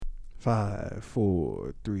5,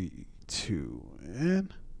 4, 3, 2,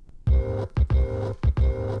 and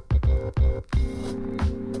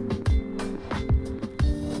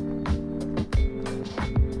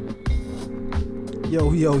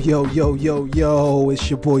yo, it's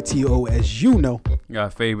your boy T.O. as you know.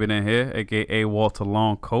 Got Fabian in here, aka Walter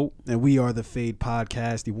Longcoat. And we are the Fade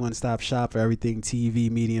Podcast, the one-stop shop for everything TV,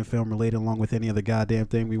 media, and film related, along with any other goddamn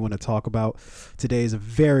thing we want to talk about. Today is a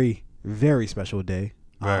very, very special day.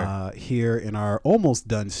 Here in our almost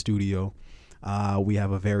done studio, we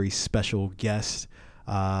have a very special guest.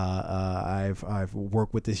 I've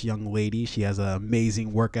worked with this young lady. She has an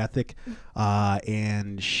amazing work ethic,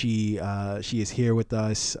 and she is here with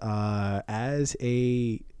us as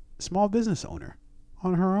a small business owner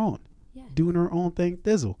on her own, doing her own thing.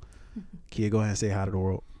 Thizzle. Kia, go ahead and say hi to the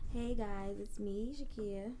world. Hey guys, it's me,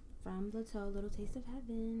 Shaquia, from L.T.O.H, Little Taste of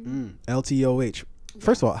Heaven. L.T.O.H.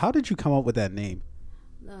 First of all, how did you come up with that name?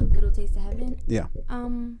 Little Taste of Heaven? Yeah.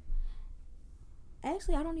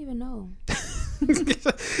 Actually, I don't even know.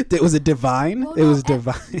 Was it divine? Well, it was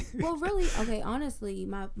divine. Well, really, okay, honestly,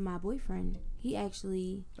 my boyfriend, he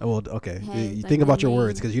actually... Oh, well, okay. Had, you like, think about your name.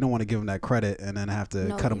 words because you don't want to give him that credit and then have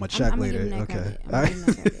to cut him a check later. Okay. All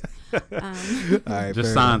right.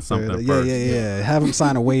 Just sign something first. Yeah. Have him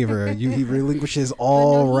sign a waiver. He relinquishes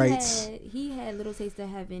all rights. He had Little Taste of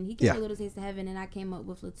Heaven. He gave a Little Taste of Heaven, and I came up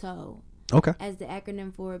with L.T.O.H. Okay. As the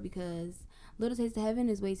acronym for it because Little Taste of Heaven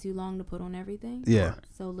is way too long to put on everything. Yeah.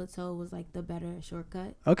 So L.T.O.H was like the better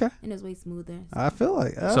shortcut. Okay. And it's way smoother. So. I feel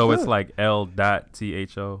like. It's like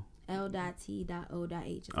L.T.H.O.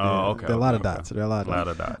 L.T.O.H. Oh, okay. There are a lot of dots.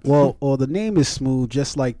 Well, the name is smooth,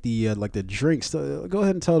 just like the drinks. So, go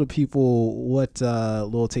ahead and tell the people what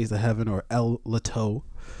Little Taste of Heaven or L.T.O.H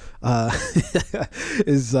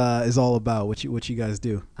is all about. What you guys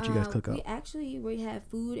do? What you guys cook up? We have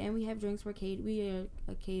food and we have drinks. We are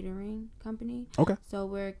a catering company. Okay. So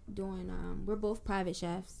we're doing we're both private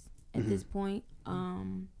chefs at this point.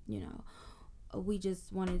 We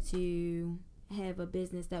just wanted to have a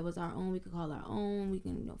business that was our own. We could call our own. We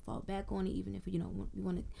can fall back on it even if we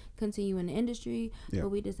want to continue in the industry. Yeah. But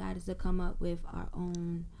we decided to come up with our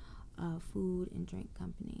own food and drink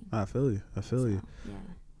company. I feel you. Yeah.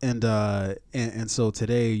 And so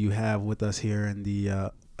today you have with us here in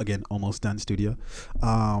the again almost done studio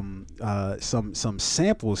some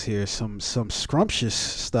samples here, some scrumptious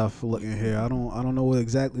stuff looking here. I don't know what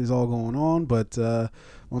exactly is all going on, but why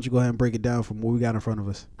don't you go ahead and break it down from what we got in front of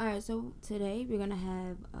us? All right, so today we're gonna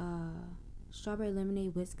have strawberry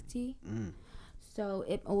lemonade whiskey tea. So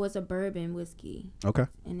it was a bourbon whiskey. Okay.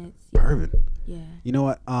 And it's bourbon. Yeah. You know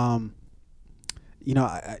what? I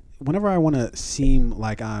whenever I want to seem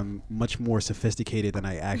like I'm much more sophisticated than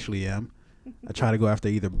I actually am, I try to go after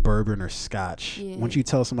either bourbon or scotch. Yeah. Once you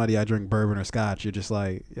tell somebody I drink bourbon or scotch, you're just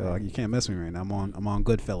like, yo, you can't mess with me right now. I'm on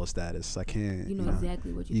Goodfellas status. I can't. You know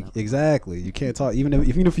exactly what you're talking exactly. about. You can't talk even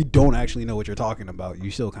if you don't actually know what you're talking about.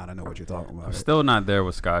 You still kind of know what you're talking about. I'm still not there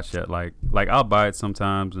with scotch yet. Like I'll buy it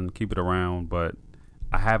sometimes and keep it around, but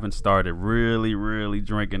I haven't started really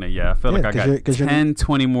drinking it yet. I feel like I got 10,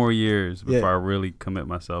 20 more years before I really commit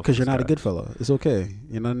myself. Because you're not a good fellow. It's okay.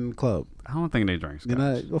 You're not in the club. I don't think they drink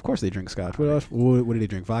scotch. Of course they drink scotch. What else? What do they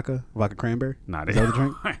drink? Vodka cranberry? Nah, they don't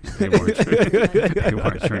drink. They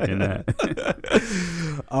weren't drinking that.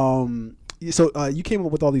 So you came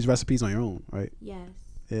up with all these recipes on your own, right? Yes.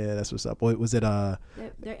 Yeah, that's what's up. Was it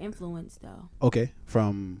They're influenced though. Okay,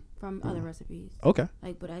 from other recipes. Okay.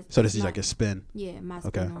 So this is like a spin. Yeah, my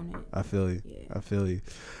spin on it. I feel you. Yeah. I feel you.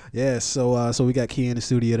 Yeah. So we got Kia in the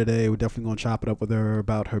studio today. We're definitely gonna chop it up with her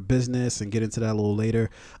about her business and get into that a little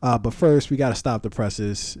later. But first, we gotta stop the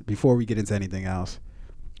presses before we get into anything else.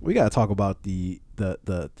 We gotta talk about the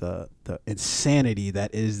insanity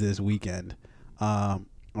that is this weekend.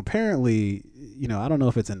 Apparently, I don't know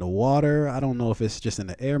if it's in the water. I don't know if it's just in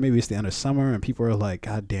the air. Maybe it's the end of summer and people are like,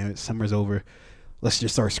 God damn it, summer's over. Let's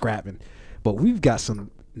just start scrapping. But we've got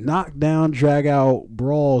some knockdown, drag out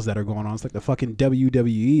brawls that are going on. It's like the fucking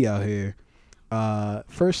WWE out here.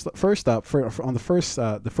 First up, on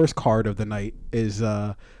the first card of the night is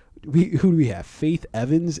who do we have? Faith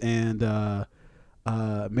Evans and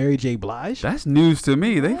Mary J. Blige. That's news to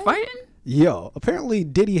me. They fighting? Yo, apparently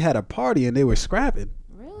Diddy had a party and they were scrapping.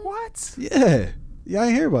 What? Yeah, I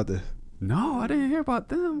ain't hear about this. No, I didn't hear about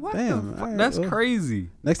them. What Damn, the fuck? That's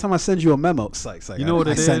crazy. Next time I send you a memo, it's like you know what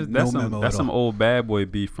it is? That's some old bad boy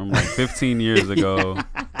beef from like 15 years ago.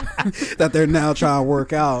 That they're now trying to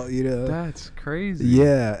work out, That's crazy.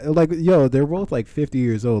 Yeah, they're both like 50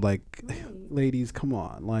 years old. Like, ladies, come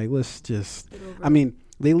on. Like, let's just, I mean,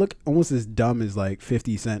 they look almost as dumb as like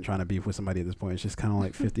 50 Cent trying to beef with somebody at this point. It's just kind of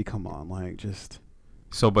like 50, come on. Like, just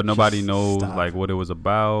So, but nobody knows like what it was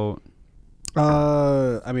about.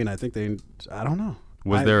 I mean, I think I don't know.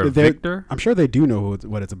 Was there a victor? I'm sure they do know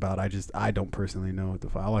what it's about. I don't personally know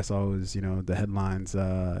what all I saw was, the headlines,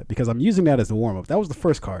 because I'm using that as the warm up. That was the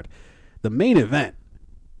first card. The main event,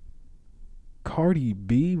 Cardi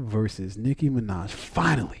B versus Nicki Minaj.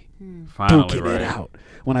 Finally duking it out.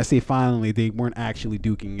 When I say finally, they weren't actually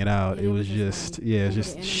duking it out. It was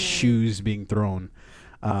just shoes being thrown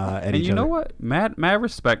at each other. And you know what? Mad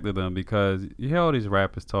respect to them, because you hear all these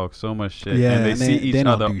rappers talk so much shit, and they see each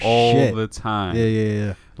other all the time.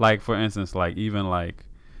 Yeah. Like, for instance, like even like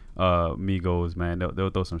Migos, man,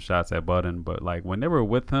 they'll throw some shots at Button, but like when they were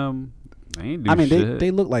with him, they ain't do shit.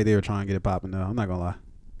 They looked like they were trying to get it popping though. I'm not gonna lie.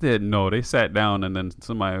 They sat down, and then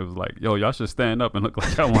somebody was like, yo, y'all should stand up and look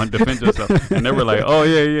like y'all want to defend yourself. And they were like, oh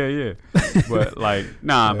yeah. But like,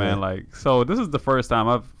 nah, man, like, so this is the first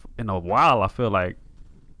time in a while I feel like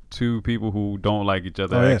two people who don't like each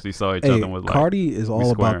other actually saw each other and was like, Cardi is all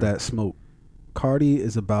about that smoke. Cardi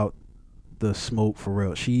is about the smoke for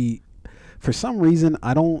real. She, for some reason,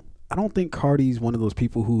 I don't think Cardi's one of those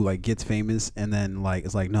people who like gets famous and then like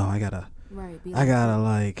it's like, no, I gotta be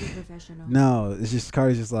professional. No, it's just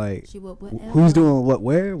Cardi's just like, who's doing what,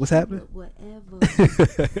 where, what's happening? Whatever.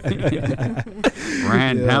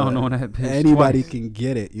 Ran down on that bitch. Anybody can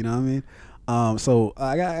get it, you know what I mean? So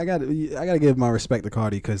I gotta give my respect to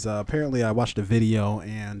Cardi, because apparently I watched the video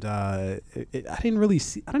and I didn't really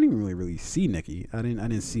see Nicki. I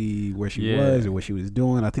didn't see where she was or what she was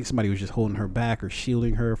doing. I think somebody was just holding her back or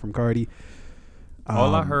shielding her from Cardi.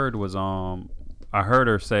 All I heard was I heard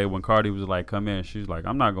her say when Cardi was like, come in, she's like,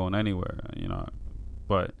 I'm not going anywhere,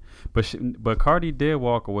 but Cardi did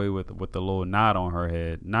walk away with a little knot on her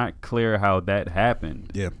head. Not clear how that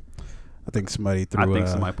happened. Yeah. I think somebody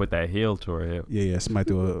somebody put that heel to her hip. Yeah. Somebody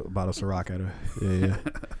threw a bottle of Ciroc at her. Yeah.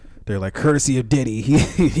 They're like, courtesy of Diddy.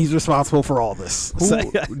 He's responsible for all this.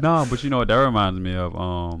 No, but you know what that reminds me of?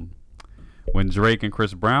 When Drake and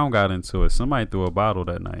Chris Brown got into it, somebody threw a bottle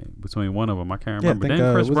that night between one of them. I can't remember.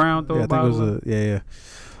 Didn't Chris Brown throw a bottle? Yeah.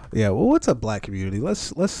 Well, what's up, Black community?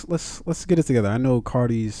 Let's get it together. I know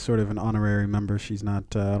Cardi's sort of an honorary member. She's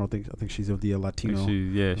not. I think she's of the Latino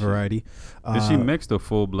variety. Is she mixed or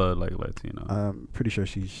full blood like Latino? I'm pretty sure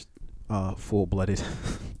she's full blooded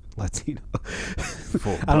Latino.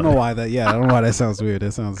 I don't know why that. Yeah, I don't know why that sounds weird.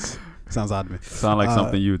 That sounds odd to me. Sound like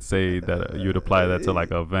something you would say that you would apply that to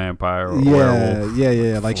like a vampire or werewolf.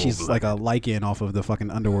 Yeah. Like she's blood. Like a lichen off of the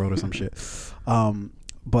fucking underworld or some shit.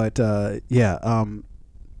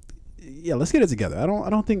 Yeah, let's get it together.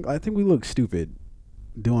 I think we look stupid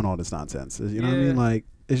doing all this nonsense. You know what I mean? Like,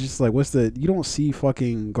 it's just like, you don't see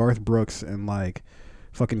fucking Garth Brooks and like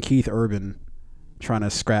fucking Keith Urban trying to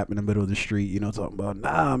scrap in the middle of the street, talking about,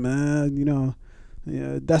 nah, man,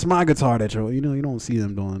 that's my guitar that you don't see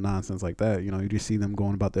them doing nonsense like that. You just see them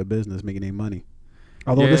going about their business, making their money.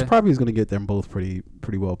 Although this probably is going to get them both pretty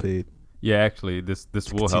well paid. Yeah, actually, this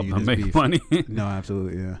will help them make money. No,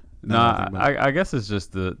 absolutely, yeah. I guess it's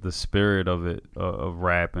just the spirit of it, of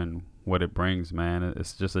rap and what it brings, man.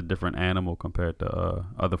 It's just a different animal compared to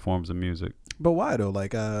other forms of music. But why though?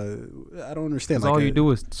 Like, I don't understand. Like, all you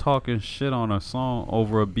do is talking shit on a song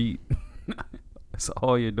over a beat. That's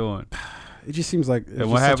all you're doing. It just seems like.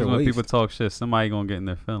 And what happens when people talk shit? Somebody gonna get in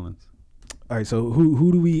their feelings. All right, so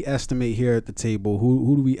who do we estimate here at the table?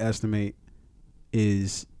 Who do we estimate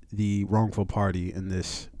is the wrongful party in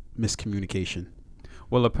this miscommunication?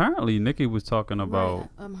 Well, apparently Nicki was talking about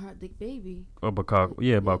the baby. About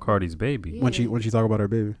Cardi's baby. Yeah. When she talk about her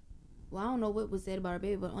baby. Well, I don't know what was said about her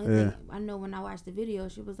baby, but only thing I know, when I watched the video,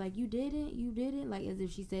 she was like, "You didn't," like as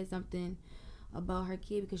if she said something about her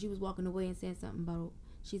kid, because she was walking away and saying something about.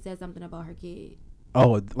 She said something about her kid.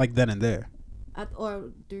 Oh, like then and there.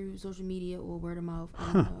 Or through social media or word of mouth. I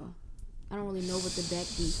don't know. I don't really know what the back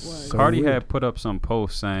beef was. So Cardi had put up some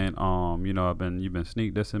posts saying, you've been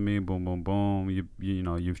sneak dissing me, boom, boom, boom.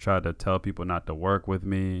 You've tried to tell people not to work with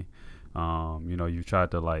me. You've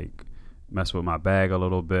tried to like mess with my bag a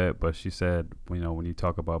little bit. But she said, when you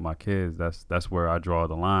talk about my kids, that's where I draw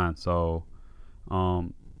the line. So, I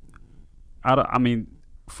mean,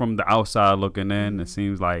 from the outside looking in, it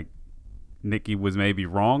seems like Nicki was maybe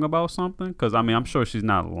wrong about something, because I mean, I'm sure she's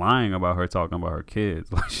not lying about her talking about her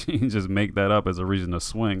kids. Like, she didn't just make that up as a reason to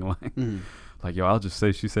swing. Like, like, yo, I'll just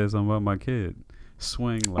say she said something about my kid.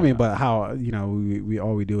 Swing. Like, I mean, but how we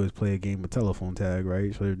all we do is play a game of telephone tag,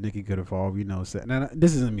 right? So Nicki could have all said. Now,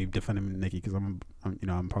 this isn't me defending Nicki, because I'm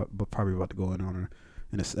probably about to go in on her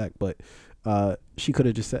in a sec, but she could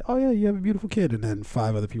have just said, "Oh yeah, you have a beautiful kid," and then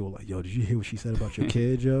 5 other people were like, "Yo, did you hear what she said about your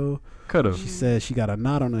kid, yo?" Could have. She said she got a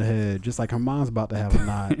knot on her head, just like her mom's about to have a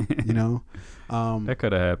knot. That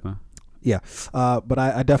could have happened. Yeah, but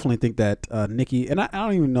I definitely think that Nicki, and I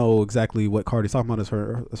don't even know exactly what Cardi's talking about as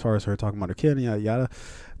far as her talking about her kid and yada yada,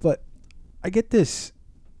 but I get this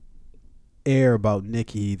air about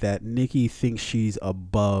Nicki that Nicki thinks she's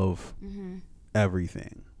above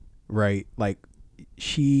everything, right? Like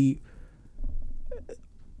she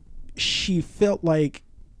felt like,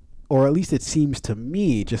 or at least it seems to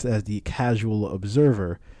me, just as the casual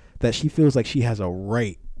observer, that she feels like she has a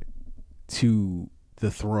right to the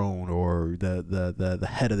throne or the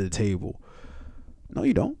head of the table. No,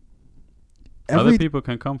 you don't. Other people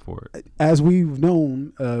can come for it. As we've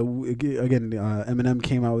known, again, Eminem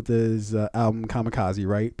came out with his album Kamikaze,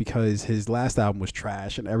 right? Because his last album was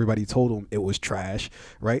trash and everybody told him it was trash,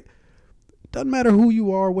 right? Doesn't matter who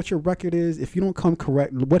you are, what your record is. If you don't come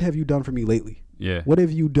correct, what have you done for me lately? Yeah. What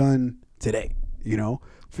have you done today? You know,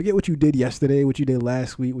 forget what you did yesterday, what you did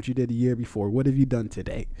last week, what you did the year before. What have you done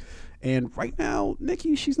today? And right now,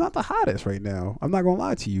 Nicki, she's not the hottest right now. I'm not gonna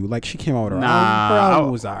lie to you. Like, she came out with her album. Her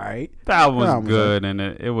album was alright. The album was good, and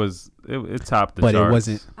it topped the charts.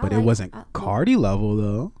 It wasn't Cardi level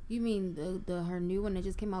though. You mean the her new one that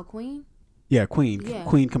just came out, Queen? Yeah, Queen. Yeah.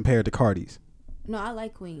 Queen compared to Cardi's. No, I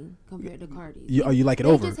like Queen compared to Cardi's. You like it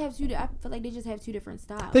over? I feel like they just have two different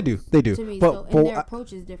styles. They do. To me, and their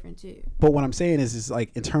approach is different too. But what I'm saying is like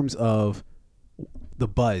in terms of the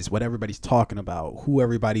buzz, what everybody's talking about, who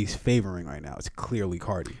everybody's favoring right now, it's clearly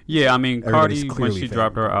Cardi. Yeah, I mean, Cardi, when she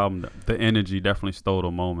dropped her album, the energy definitely stole the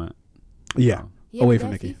moment. Yeah, away from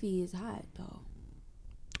Nicki. Fifi is hot though.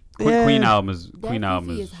 Queen album is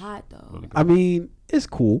hot though. Really good. I mean, it's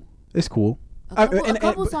cool. A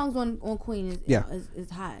couple songs on Queen is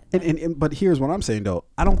hot. But here's what I'm saying though.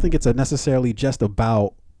 I don't think it's necessarily just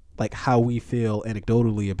about like how we feel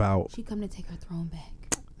anecdotally about. She come to take her throne back.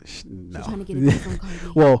 No. She's trying to get it from Cardi.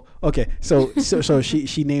 Well, okay, so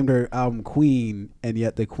she named her album Queen, and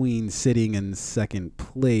yet the Queen's sitting in second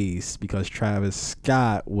place because Travis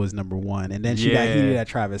Scott was number one, and then she got heated at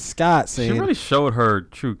Travis Scott saying she really showed her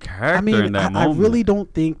true character in that moment. I really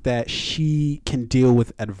don't think that she can deal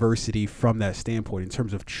with adversity from that standpoint in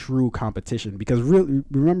terms of true competition. Because really,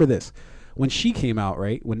 remember this, when she came out,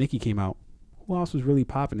 right? When Nicki came out, who else was really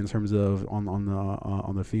popping in terms of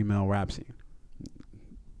on the female rap scene?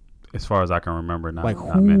 As far as I can remember,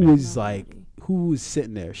 who was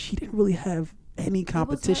sitting there? She didn't really have any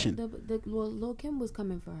competition. Lil' Kim was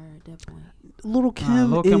coming for her at that point. Lil'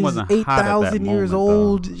 Kim is 8,000 years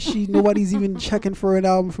old. Nobody's even checking for an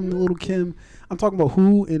album from Lil' Kim. I'm talking about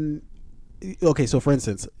who in. Okay, so for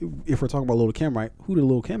instance, if we're talking about Lil' Kim, right? Who did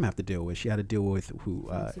Lil' Kim have to deal with? She had to deal with who?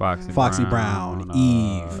 Foxy Brown,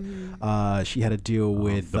 Eve. She had to deal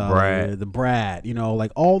with the Brat. You know,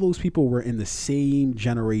 like all those people were in the same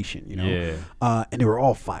generation. You know, and they were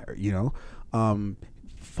all fire. You know,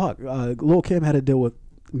 Lil' Kim had to deal with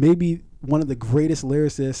maybe one of the greatest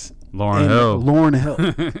lyricists, Lauryn Hill.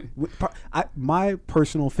 My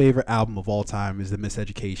personal favorite album of all time is The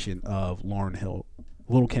Miseducation of Lauryn Hill.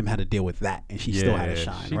 Lil' Kim had to deal with that, and she still had to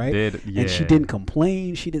shine, right? And she didn't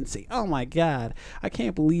complain. She didn't say, "Oh my God, I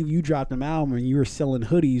can't believe you dropped an album and you were selling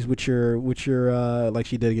hoodies with your like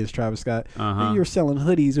she did against Travis Scott. And you were selling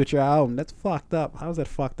hoodies with your album. That's fucked up. How's that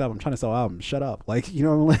fucked up? I'm trying to sell albums. Shut up. Like, you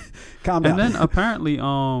know, calm down." And then apparently,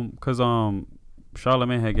 because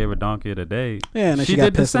Charlamagne had gave her Donkey of the Day. Yeah, and she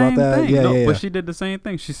did the same thing. Yeah. But she did the same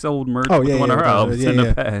thing. She sold merch with one of her albums in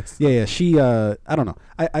the past. Yeah. She, I don't know.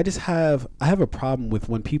 I just have a problem with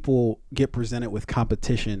when people get presented with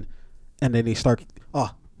competition and then they start,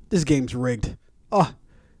 this game's rigged.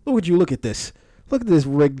 Look at this. Look at this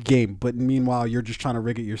rigged game. But meanwhile, you're just trying to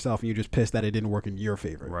rig it yourself and you're just pissed that it didn't work in your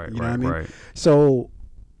favor. Right, you know what I mean? Right. So,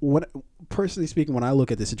 personally speaking, when I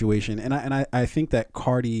look at the situation, and I think that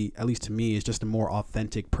Cardi, at least to me, is just a more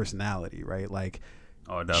authentic personality, right? Like,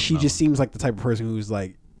 she just seems like the type of person who's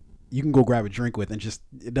like, you can go grab a drink with, and just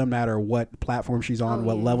it doesn't matter what platform she's on,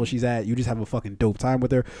 what level she's at, you just have a fucking dope time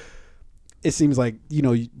with her. It seems like, you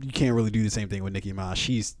know, you can't really do the same thing with Nicki Minaj.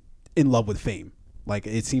 She's in love with fame. Like,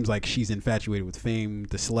 it seems like she's infatuated with fame,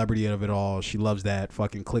 the celebrity of it all. She loves that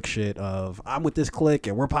fucking clique shit of, I'm with this clique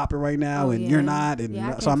and we're popping right now and you're not,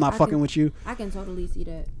 and so I'm not fucking with you. I can totally see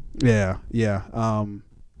that. Yeah.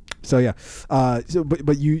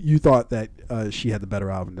 But you thought that she had the better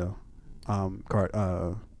album though.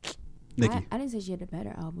 Nicki. I didn't say she had a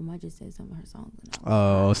better album. I just said some of her songs.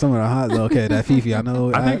 Oh, some of the hot. Okay, that Fifi. I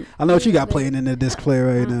know. I know what you got playing in the disc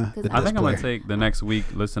player right now. I think I'm gonna take the next week,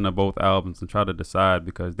 listen to both albums, and try to decide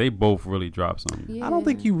because they both really drop something. Yeah. I don't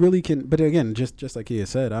think you really can. But again, just like he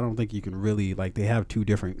said, I don't think you can really like. They have two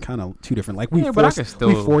different. Like we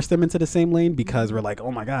force them into the same lane because we're like,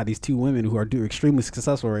 oh my god, these two women who are extremely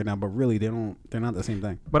successful right now, but really they're not the same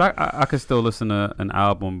thing. But I could still listen to an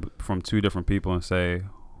album from two different people and say,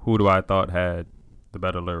 who do I thought had the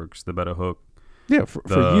better lyrics, the better hook,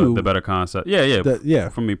 for you, the better concept,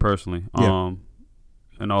 for me personally,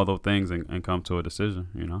 and all those things, and come to a decision,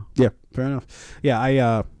 fair enough.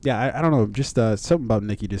 I don't know, just something about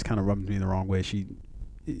Nicki just kind of rubs me the wrong way.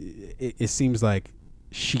 It seems like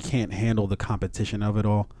she can't handle the competition of it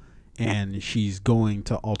all, and she's going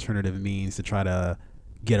to alternative means to try to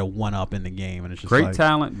get a one up in the game, and it's just great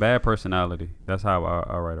talent, bad personality. That's how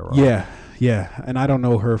I write her off. Yeah, and I don't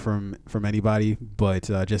know her from anybody, but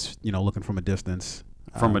just looking from a distance.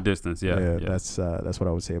 From a distance, yeah. That's what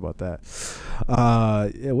I would say about that.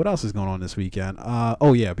 What else is going on this weekend?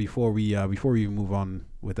 Before we even move on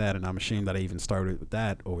with that, and I'm ashamed that I even started with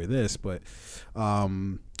that over this, but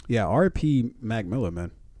R.I.P. Mac Miller,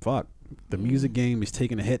 man. Fuck, the music game is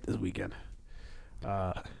taking a hit this weekend.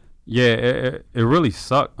 It really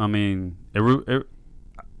sucked. I mean,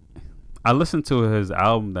 I listened to his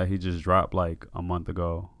album that he just dropped like a month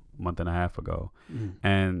and a half ago.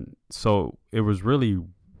 And so it was really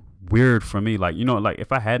weird for me. Like, like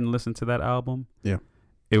if I hadn't listened to that album,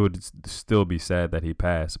 it would still be sad that he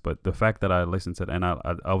passed. But the fact that I listened to it, and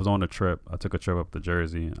I was on a trip, I took a trip up to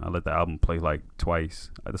Jersey, and I let the album play like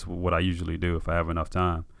twice. That's what I usually do if I have enough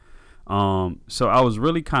time. So I was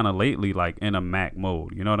really kind of lately like in a Mac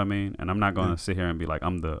mode, you know what I mean? And I'm not going to sit here and be like,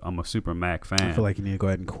 I'm a super Mac fan. I feel like you need to go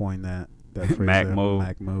ahead and coin that phrase Mac there. mode.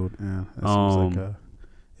 Mac mode. Yeah. That seems like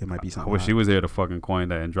it might be something. I wish he was there to fucking coin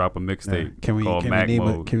that and drop a mixtape called Mac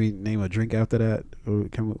Mode. Can we name a drink after that?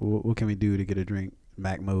 What can we do to get a drink?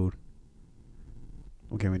 Mac mode.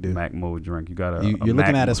 What can we do? Mac mode drink. You got you're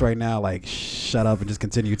looking at us right now like, shut up and just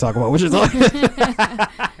continue talking about what you're talking.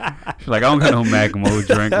 She's like, I don't got no Mac mode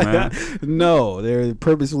drink, man. No, they're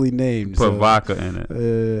purposely named. Put vodka in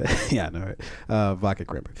it. Yeah, no, right. Vodka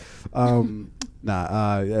cranberry. I'm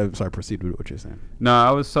sorry, proceed with what you're saying. No, I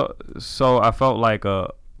was so I felt like a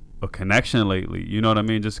connection lately. You know what I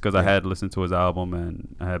mean? Just because I had listened to his album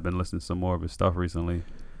and I had been listening to some more of his stuff recently,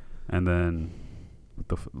 and then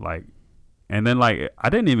I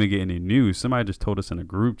didn't even get any news. Somebody just told us in a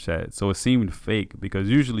group chat, so it seemed fake because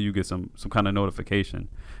usually you get some kind of notification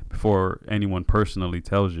before anyone personally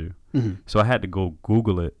tells you. Mm-hmm. So I had to go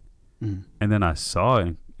Google it, and then I saw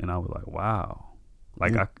it, and I was like, wow,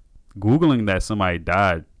 like Googling that somebody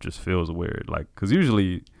died just feels weird, like because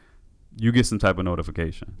usually you get some type of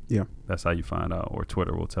notification. Yeah, that's how you find out, or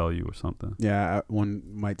Twitter will tell you or something. Yeah, one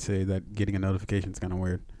might say that getting a notification is kind of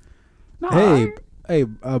weird. No, Hey,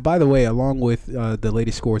 by the way, along with the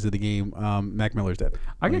latest scores of the game, Mac Miller's dead.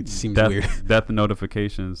 I get weird. Death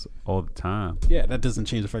notifications all the time. Yeah, that doesn't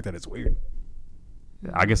change the fact that it's weird.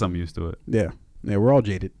 I guess I'm used to it. Yeah, we're all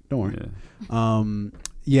jaded. Don't worry.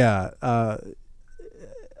 Yeah.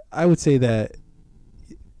 I would say that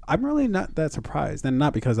I'm really not that surprised, and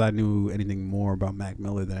not because I knew anything more about Mac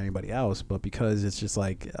Miller than anybody else, but because it's just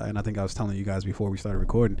like, and I think I was telling you guys before we started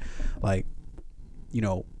recording, like,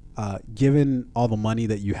 given all the money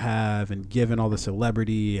that you have and given all the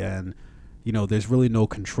celebrity and, there's really no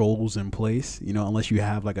controls in place, unless you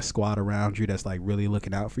have like a squad around you that's like really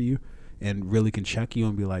looking out for you and really can check you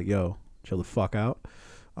and be like, yo, chill the fuck out.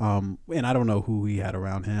 And I don't know who he had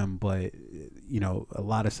around him, but, a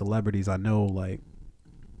lot of celebrities I know, like,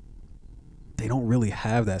 they don't really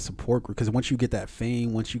have that support group because once you get that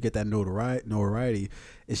fame, once you get that notoriety,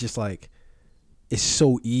 it's just like, it's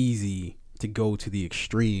so easy to go to the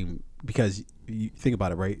extreme because you think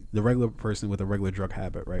about it, right? The regular person with a regular drug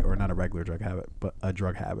habit, right? Or not a regular drug habit, but a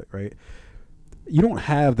drug habit, right? You don't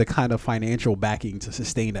have the kind of financial backing to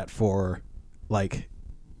sustain that for, like,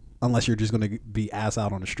 unless you're just going to be ass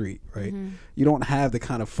out on the street, right? Mm-hmm. You don't have the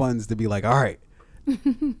kind of funds to be like, all right,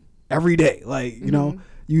 every day, like,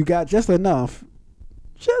 you got just enough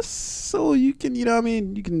just so you can, you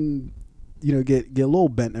can get a little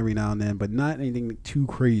bent every now and then, but not anything too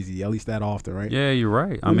crazy, at least that often, right? Yeah, you're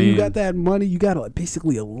right. I mean, you got that money, you got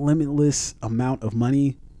basically a limitless amount of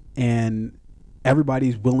money, and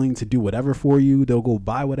everybody's willing to do whatever for you. They'll go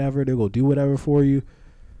buy whatever, they'll go do whatever for you.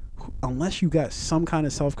 Unless you got some kind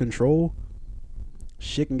of self-control,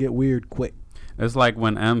 shit can get weird quick. It's like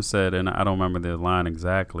when M said, and I don't remember the line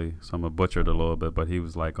exactly, so I'm gonna butcher it a little bit, but he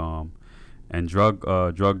was like, And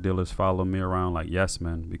drug dealers follow me around like yes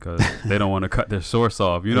men because they don't want to cut their source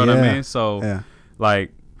off. You know what I mean? So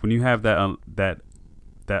like when you have that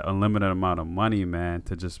unlimited amount of money, man,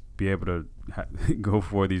 to just be able to go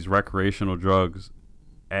for these recreational drugs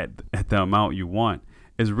at the amount you want,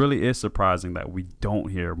 it really is surprising that we don't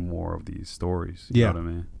hear more of these stories. You know what I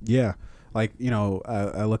mean? Yeah. Like, you know,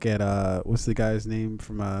 I look at what's the guy's name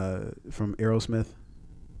from Aerosmith?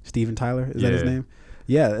 Steven Tyler, is that his name?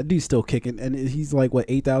 Yeah, that dude's still kicking, and he's like what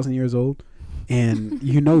 8,000 years old, and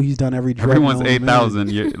you know he's done every drug. Everyone's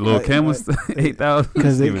 8,000. Lil' Kim was 8,000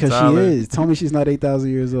 because she is. Tell me she's not 8,000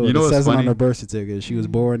 years old. You know, it says it on her birth certificate. She was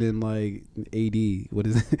born in like AD. What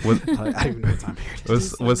is it? I don't even know what time it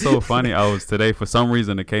is. What's so funny? I was today for some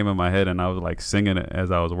reason it came in my head, and I was like singing it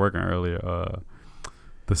as I was working earlier.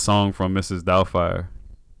 The song from Mrs. Doubtfire.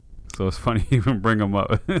 So it's funny you even bring them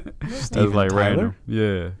up. That's like Tyler? Random.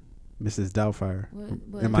 Yeah. Mrs. Doubtfire.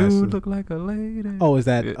 What? Dude look like a lady. Oh, is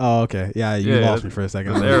that? Oh, okay. Yeah, you lost me for a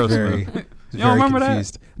second. I was very remember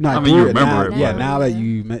confused. That? No, I mean, you remember now, it. Yeah, now that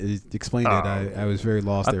you explained it, I was very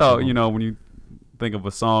lost. I thought, you know, when you think of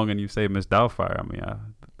a song and you say Miss Doubtfire, I mean,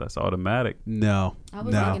 that's automatic. No. I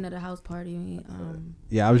was thinking of the house party.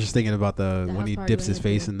 Yeah, I was just thinking about when he dips his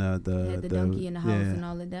face in the donkey in the house and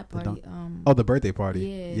all of that party. The birthday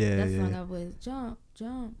party. Yeah. That song I was jump.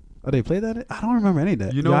 Oh, they played that? I don't remember any of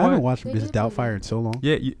that. You know, I haven't watched Miss Doubtfire in so long.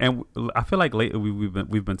 Yeah, and I feel like lately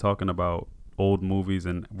we've been talking about old movies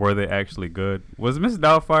and were they actually good? Was Miss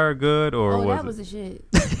Doubtfire good or was that was the shit?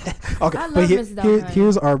 Okay, I love Miss Doubtfire.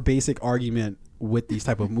 Here's our basic argument with these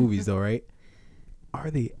type of movies, though, right?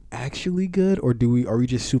 Are they actually good, or are we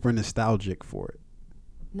just super nostalgic for it?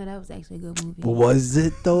 No, that was actually a good movie. Was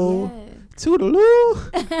it though? Yeah.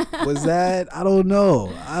 Toodaloo. Was that? I don't know.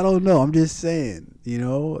 I'm just saying, you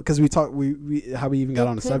know, because we how we even got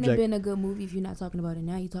on the subject. It couldn't have been a good movie if you're not talking about it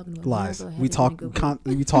now. You're talking about lies. We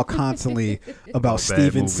talk constantly about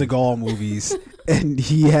Steven Seagal movies, and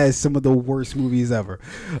he has some of the worst movies ever.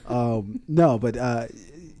 No, but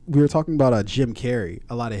we were talking about Jim Carrey,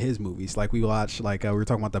 a lot of his movies. Like we watched, we were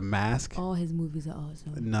talking about The Mask. All his movies are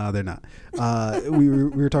awesome. No, they're not. We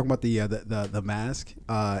were talking about the Mask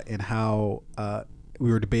and how we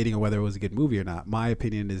were debating on whether it was a good movie or not. My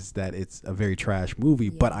opinion is that it's a very trash movie,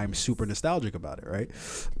 but I'm super nostalgic about it, right?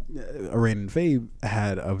 Rain and Faye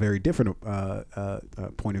had a very different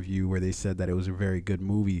point of view where they said that it was a very good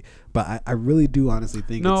movie. But I really do honestly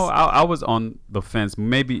think I was on the fence,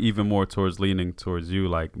 maybe even more leaning towards you.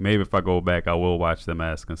 Like maybe if I go back, I will watch The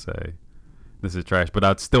Mask and say, this is trash. But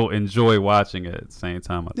I'd still enjoy watching it at the same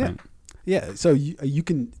time, I think. Yeah, so you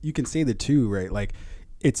can say the two, right? Like,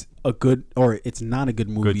 it's a good or it's not a good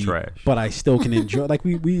movie, good trash, but I still can enjoy. Like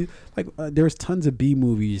there's tons of B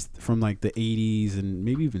movies from like the 80s and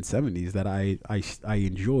maybe even 70s that I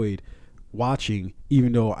enjoyed watching,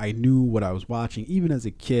 even though I knew what I was watching. Even as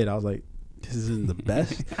a kid, I was like, this isn't the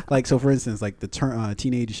best. Like, so for instance, like the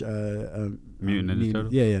Teenage Mutant Ninja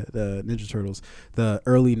Turtles. Yeah, the Ninja Turtles, the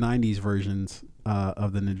early 90s versions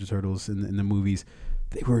of the Ninja Turtles in the movies,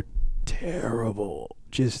 they were terrible.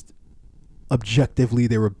 Just objectively,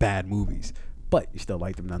 they were bad movies, but you still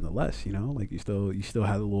liked them nonetheless. You know, like you still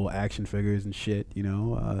had the little action figures and shit. You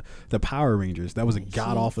know, the Power Rangers, that was a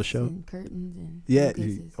god awful show. And curtains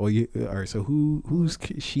and all right. So whose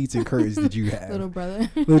sheets and curtains did you have? Little brother.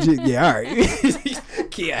 Yeah, all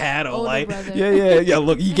right. Kia had a light. Yeah.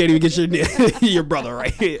 Look, you can't even get your brother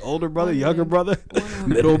right. Older brother, younger brother,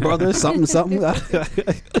 middle brother, something. I got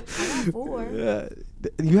 4. Yeah.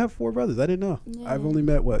 You have 4 brothers. I didn't know. Yeah. I've only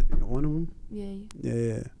met one of them.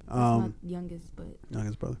 Yeah. My youngest brother. I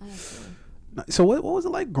have 4. So what was it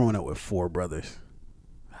like growing up with 4 brothers?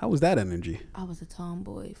 How was that energy? I was a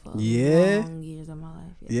tomboy for long years of my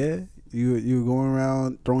life. Yeah. You were going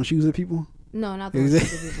around throwing shoes at people? No, not throwing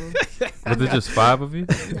shoes at people. Was there just 5 of you?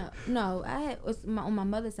 No. On my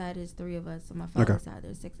mother's side, there's 3 of us. On my father's side,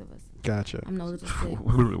 there's 6 of us. Gotcha. I'm the oldest of 6.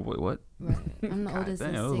 What? Right. I'm the oldest of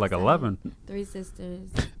 6. It was like 11. 3 sisters.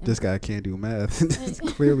 This guy can't do math. It's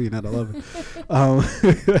clearly not 11. So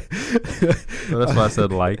that's why I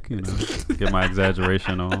said get my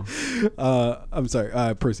exaggeration on. I'm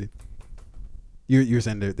sorry, Percy. You're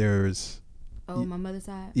saying there's. Oh, my mother's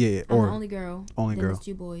side? Yeah. I'm the only girl. Only girl. There's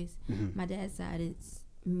 2 boys. Mm-hmm. My dad's side, it's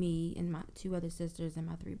me and my 2 other sisters and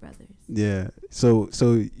my 3 brothers. Yeah. So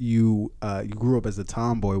you grew up as a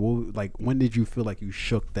tomboy. When did you feel like you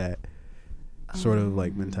shook that sort of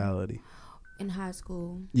like mentality? In high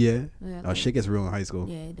school. Yeah. Shit gets real in high school.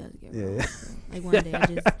 Yeah, it does get real. Yeah. Like one day I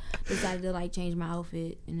just decided to change my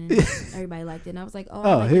outfit, and then everybody liked it, and I was like,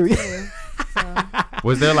 here we go. So,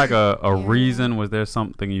 was there like a reason? Was there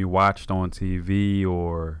something you watched on TV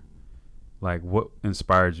or Like, what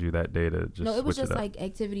inspired you that day to just No, it was switch just like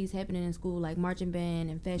activities happening in school, like marching band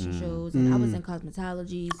and fashion shows, and I was in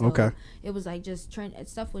cosmetology, so it was like just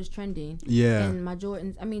stuff was trending. Yeah. And my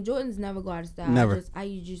Jordans, I mean, Jordans never go out of style. Never. I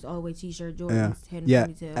used to always t-shirt Jordans. Yeah.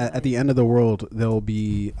 At the end of the world, there'll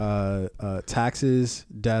be taxes,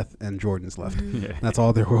 death, and Jordans left. Yeah. That's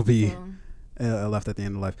all there will be. Left at the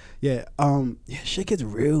end of life. Yeah. Shit gets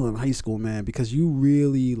real in high school, man, because you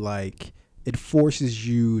really like. It forces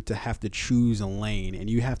you to have to choose a lane, and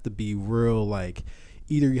you have to be real, like,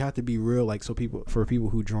 either you have to be real, like, for people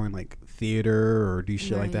who join like theater or do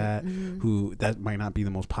shit like that, who that might not be the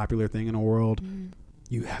most popular thing in the world.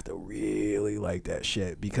 You have to really like that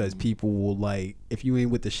shit, because people will, like, if you ain't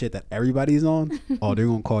with the shit that everybody's on, they're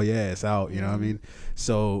gonna call your ass out, you know what I mean?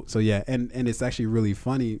 So yeah, and it's actually really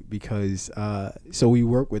funny because so we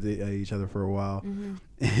worked with each other for a while,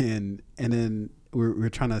 and then we're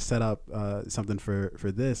trying to set up something for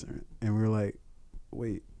this, and we were like,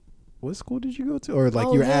 wait, what school did you go to? Or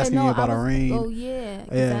like you were asking me about our range. Oh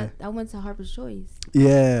yeah. I went to Harper's Choice.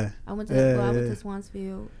 Yeah. I went to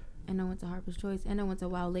Swansfield, and I went to Harper's Choice, and I went to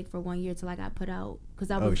Wild Lake for 1 year till I got put out,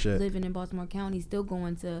 because I was living in Baltimore County, still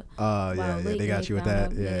going to Wild Lake. They got you with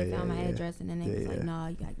that. They found my address, and then they was like, "Nah,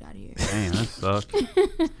 you gotta get out of here." Damn, that sucks.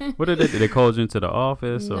 What did they call you into the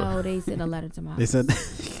office? No, they sent a letter to my house. They said,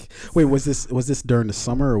 "Wait, was this during the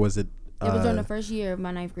summer, or was it?" It was during the first year of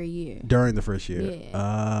my 9th grade year. During the first year.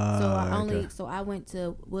 Yeah. So I went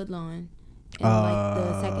to Woodlawn in like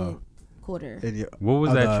the second quarter. What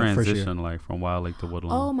was that transition like from Wild Lake to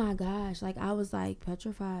Woodlawn? Oh my gosh, like I was like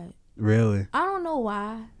petrified. Really? I don't know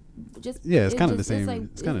why. It's kind of the same.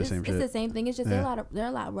 It's kind of the same shit. It's the same thing. It's just they're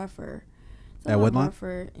a lot rougher. At Woodlawn?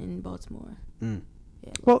 Rougher in Baltimore. Yeah.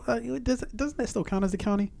 Well, doesn't that still count as the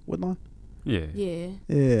county, Woodlawn? Yeah.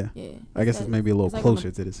 I guess it's maybe a little closer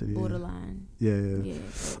to the city. Borderline. Yeah.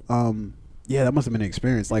 That must have been an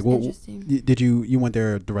experience. Like, what did you went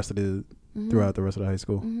there the rest of the throughout the rest of the high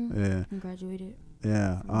school? Yeah. And graduated.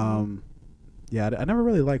 Yeah. I never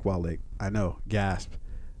really liked Wild Lake. I know. Gasp.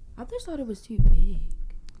 I just thought it was too big.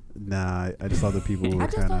 Nah, I just thought the people were I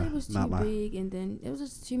just thought it was too big, and then it was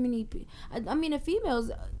just too many. I mean, the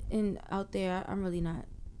females out there, I'm really not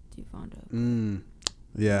too fond of.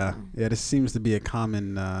 Yeah, this seems to be a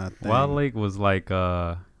common thing. Wild Lake was like,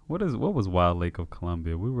 what was Wild Lake of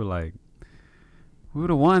Columbia? We were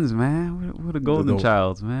the ones, man. We're the golden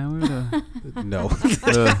childs, man. We're the no,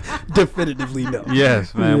 definitively no.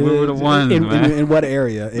 Yes, man. We were the ones, man. In what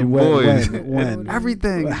area? In when?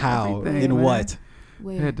 Everything. How? Everything, in man. What?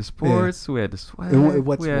 We had the sports. We had the swag.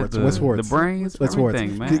 What sports? The brains.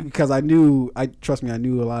 Everything, man. Because I knew a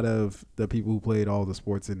lot of the people who played all the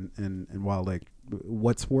sports in Wild Lake.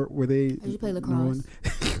 What sport were they? Did you play lacrosse?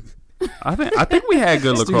 I think we had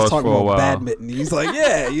good lacrosse for a while. Badminton. He's like,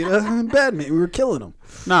 badminton. We were killing them.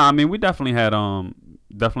 Nah, I mean, we definitely had some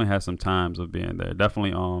times of being there.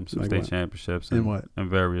 Definitely some like state championships and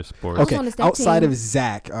various sports. Okay, outside of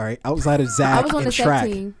Zach, all right. Outside of Zach and track.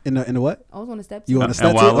 In the what? I was on the step team. You on the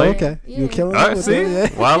step team? Okay, you were killing them. See,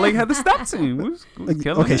 Wild Lake had the step team. We was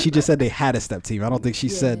killing okay, it. she just said they had a step team. I don't think she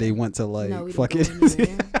said they went to fuck it.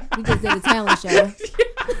 We just did a talent show.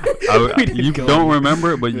 You don't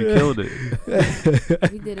remember it, but you killed it.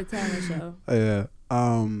 We did a talent show. Yeah.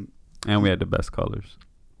 And we had the best colors.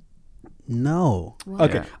 No. What?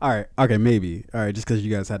 Okay. All right. Okay. Maybe. All right. Just because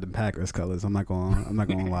you guys had the Packers colors, I'm not going to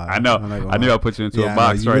lie. I know. I knew I put you into a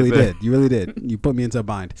box. You right really there. did. You really did. You put me into a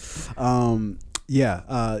bind. Growing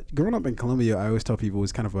up in Columbia, I always tell people it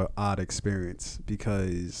was kind of an odd experience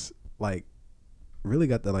because really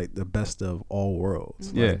got the best of all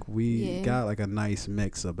worlds. We got a nice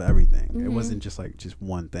mix of everything. Mm-hmm. It wasn't just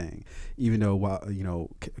one thing. Even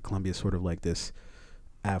though Columbia is sort of like this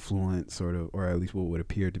affluent sort of, or at least what would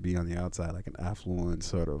appear to be on the outside, like an affluent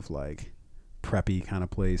sort of preppy kind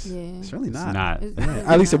of place. It's really not. It's not.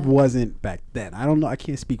 At least it wasn't back then. I don't know. I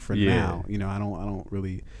can't speak for now. I don't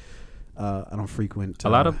really. I don't frequent. A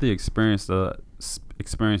lot of the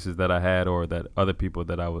experiences that I had, or that other people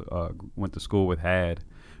that I went to school with had,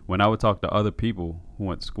 when I would talk to other people who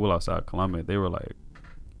went to school outside Columbia, they were like,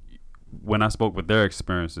 when I spoke with their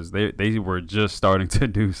experiences, they were just starting to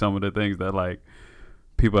do some of the things that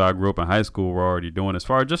people I grew up in high school were already doing, as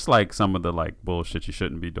far as just some of the bullshit you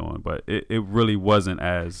shouldn't be doing. But it really wasn't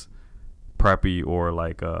as preppy or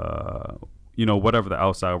whatever the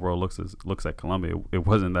outside world looks at Columbia. It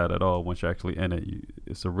wasn't that at all. Once you're actually in it,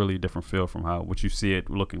 it's a really different feel from what you see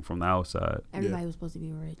it looking from the outside. Everybody was supposed to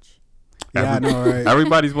be rich. Yeah, I know, right?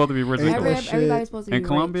 Everybody's supposed to be rich. Everybody's supposed to be in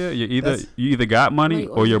Colombia, rich. you either got money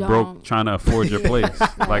or you're broke trying to afford your place.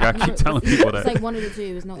 Like I keep telling people that. It's like one of the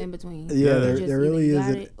two. There's no in between. Yeah, there really is.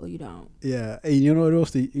 isn't. It or you don't. Yeah, and you know what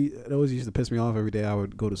else? It always used to piss me off every day. I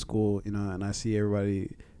would go to school, you know, and I see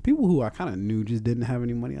everybody, people who I kind of knew just didn't have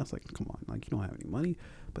any money. I was like, come on, like you don't have any money.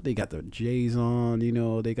 But they got the J's on, you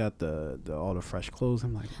know. They got the all the fresh clothes.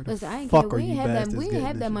 I'm like, where the fuck are you bastards? We didn't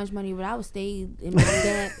have that much money, but I would stay in my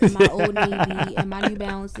Gap, in my Old Navy, and my New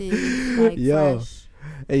Balances, like fresh.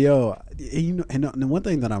 Hey, yo, you know, and the one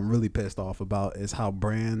thing that I'm really pissed off about is how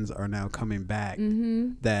brands are now coming back.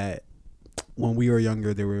 That when we were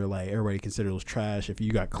younger, they were like, everybody considered those trash. If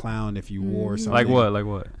you got clowned, if you wore something. Like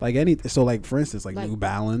what? Like any. So like for instance, like New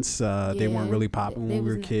Balance, they weren't really popping when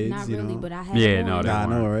we were kids. Not you really, know? but I had I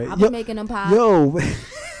know, right? I was making them pop. Yo.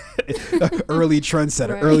 Early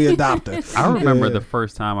trendsetter, right. Early adopter. I remember the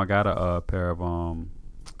first time I got a pair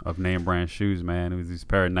of name brand shoes, man. It was these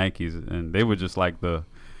pair of Nikes, and they were just like the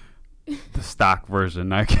stock version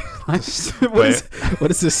Nike. what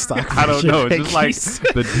is this stock version? I don't know. It's just like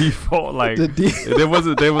the default. Like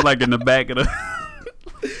they were like in the back of the.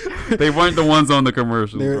 They weren't the ones on the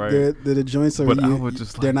commercials, right? They're the joints are. But I would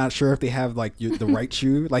just they're not sure if they have like the right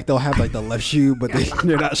shoe. Like they'll have like the left shoe, but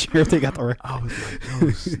they're not sure if they got the right. I was like,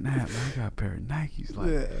 oh snap, man, I got a pair of Nikes.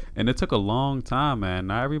 Like, and it took a long time, man.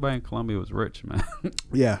 Not everybody in Colombia was rich, man.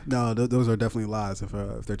 Yeah, no, those are definitely lies if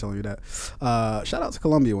they're telling you that. Shout out to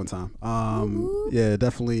Colombia one time. Yeah,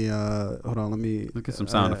 definitely. Hold on, let me look at some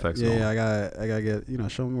sound effects. Yeah, I gotta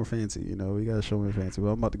get show me more fancy. You know, we gotta show me fancy.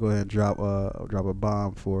 Well, I'm about to go ahead and drop a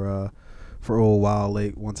bomb for old Wild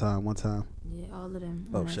Lake one time. Yeah, all of them.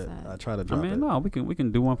 Oh shit! I try to drop it. No, we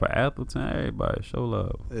can do one for Appleton. Everybody, show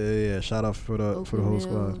love. Yeah. Shout out for the whole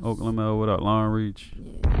squad. Oakland Mill, what up? Long Reach.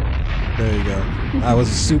 Yeah. There you go. I was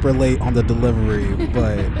super late on the delivery,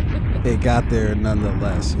 but it got there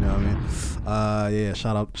nonetheless. You know what I mean? Yeah.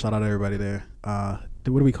 Shout out everybody there. What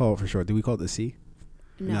do we call it for short? Do we call it the C?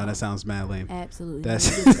 No, that sounds mad lame. Absolutely.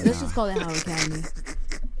 Let's just call it Howard County.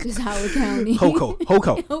 Just Howard County. Hoko.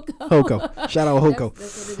 Shout out Hoko.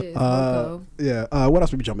 That's what it is. Hoko. Yeah. What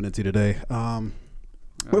else are we jumping into today? Well,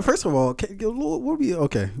 first of all, what we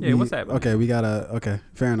okay? Yeah, what's happening? Okay, we gotta. Okay,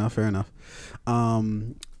 fair enough. We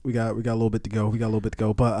got a little bit to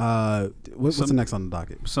go. But what's the next on the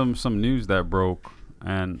docket? Some news that broke,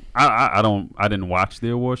 and I didn't watch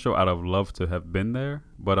the award show. I'd have loved to have been there,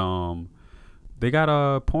 but they got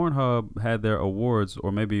Pornhub had their awards,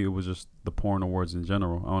 or maybe it was just the porn awards in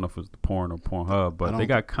general. I don't know if it was the porn or Pornhub, but they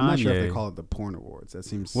got Kanye. I'm not sure if they call it the porn awards. That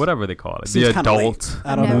seems whatever they call it. The adult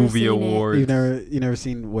movie awards. You never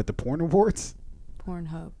seen what the porn awards?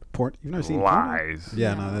 Pornhub. You've never seen lies? Porn?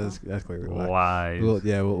 Yeah, no, that's clearly lies.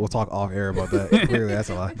 We'll talk off air about that. Clearly, that's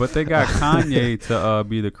a lie. But they got Kanye to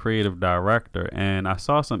be the creative director, and I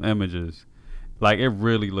saw some images. Like it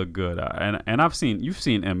really looked good, and you've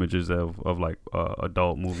seen images of like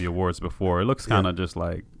adult movie awards before. It looks kind of just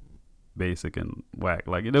like basic and whack.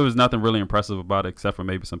 Like there was nothing really impressive about it, except for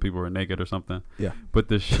maybe some people were naked or something. Yeah, but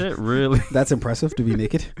the shit really that's impressive to be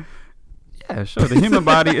naked. Yeah, sure. The human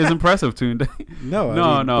body is impressive, Tunde. No.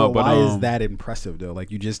 But why is that impressive though? Like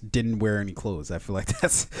you just didn't wear any clothes. I feel like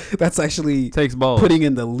that's actually takes balls. Putting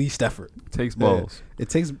in the least effort. Takes balls. It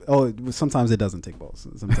takes. Oh, sometimes it doesn't take balls.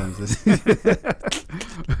 Sometimes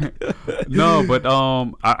No, but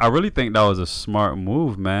I really think that was a smart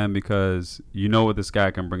move, man, because you know what this guy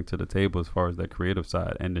can bring to the table as far as that creative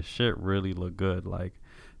side, and the shit really looked good. Like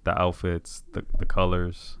the outfits, the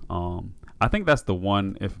colors. I think that's the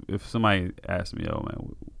one. If somebody asked me, "Oh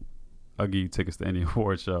man, I'll give you tickets to any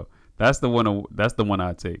award show," that's the one. That's the one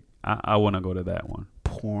I take. I want to go to that one.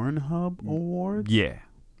 Pornhub Awards. Yeah,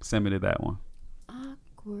 send me to that one.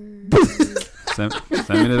 Awkward. Send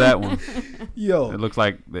me to that one. Yo, it looks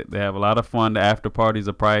like they have a lot of fun. The after parties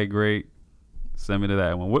are probably great. Send me to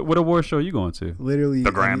that one. What award show are you going to? Literally the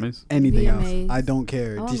Grammys. Anything VMAs. else? I don't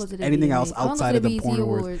care. Just anything VMAs. else outside of the porn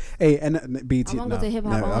awards. Hey, and BET. No,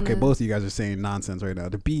 okay, both of you guys are saying nonsense right now.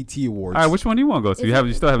 The BET Awards. All right, which one do you want to go to?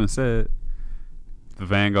 You still haven't said the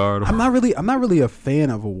Vanguard. I'm not really a fan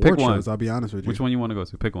of award shows. I'll be honest with you. Which one you want to go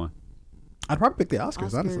to? Pick one. I'd probably pick the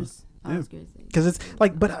Oscars. Honestly. Because it's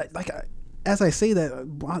like, as I say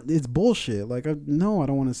that, it's bullshit. Like, I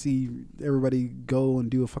don't want to see everybody go and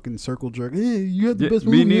do a fucking circle jerk. Hey, you had the best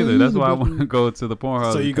movie. Me neither. That's why I want to go to the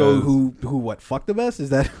Pornhub. So you go who what? Fuck the best? Is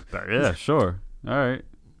that? Yeah, sure. All right.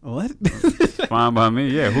 What? Fine by me.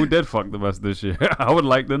 Yeah, who did fuck the best this year? I would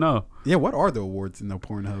like to know. Yeah, what are the awards in the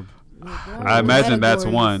Pornhub? I imagine that's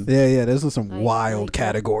one. Yeah, there's some wild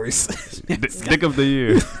categories. Dick of the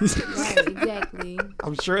year. Right, exactly. Exactly.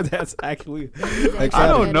 I'm sure that's actually. I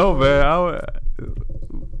don't know, man.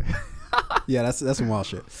 Yeah, that's some wild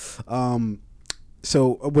shit.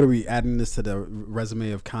 So what are we adding this to the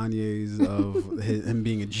resume of Kanye's of him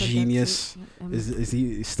being a genius? Is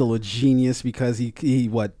he still a genius because he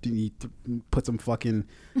put some fucking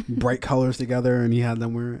bright colors together and he had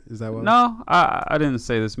them wear? Is that what? No, I didn't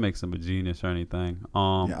say this makes him a genius or anything.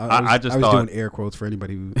 I was doing air quotes for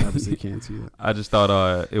anybody who obviously can't see it. I just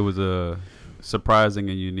thought it was a surprising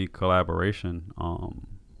and unique collaboration.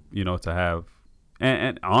 To have,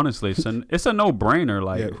 and honestly, it's a no brainer.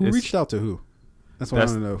 Like, who reached out to who? That's what I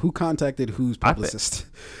want to know. Who contacted whose publicist?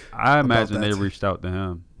 I imagine they reached out to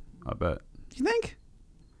him. I bet. You think?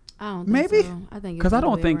 I don't think maybe. so. I think because I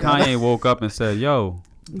don't think Kanye woke up and said, "Yo,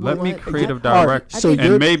 let me creative direct." So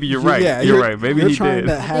and maybe you're right. Yeah, you're right. Maybe he trying did.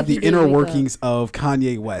 to have the inner workings of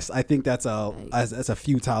Kanye West. I think that's a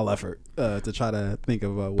futile effort to try to think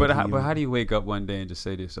of. But how do you wake up one day and just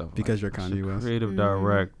say to yourself, because you're Kanye West, creative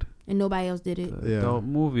direct? And nobody else did it. Adult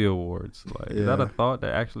movie awards. Like, is that a thought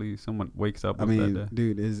that actually someone wakes up with that day?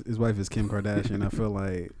 Dude, his wife is Kim Kardashian. I feel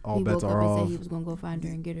like all bets are off. He said he was gonna go find her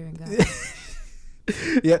and get her and got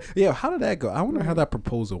her. Yeah. How did that go? I wonder how that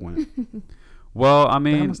proposal went. Well, I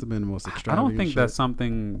mean, that must have been the most extravagant. I don't think that's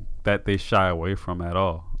something that they shy away from at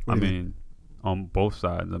all. I mean, on both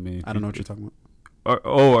sides. I mean, I don't know what you're talking about.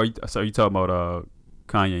 Are you talking about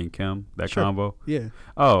Kanye and Kim, combo? Yeah.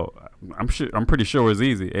 Oh, I'm pretty sure it's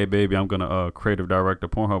easy. Hey, baby, I'm gonna creative direct the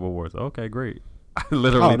Pornhub Awards. Okay, great. I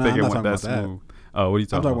literally think it went that smooth. Oh, what are you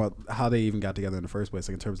talking about? I'm talking about how they even got together in the first place,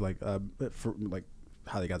 like in terms of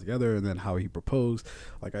how they got together and then how he proposed.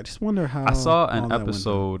 Like, I just wonder how. I saw an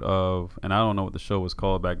episode of, and I don't know what the show was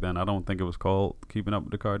called back then. I don't think it was called Keeping Up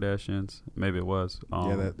with the Kardashians. Maybe it was.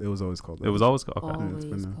 It was always called that. It was always called. Okay.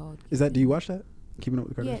 Always called. Is that? Do you watch that? Keeping Up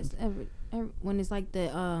with the Kardashians? Yes. When it's like the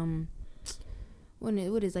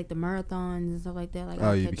what is like the marathons and stuff like that. Like,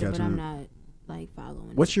 you be catching, but I'm not like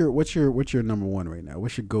following. What's your number one right now?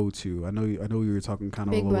 What's your go to? I know you were talking kind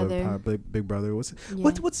of Big Brother. Big Brother.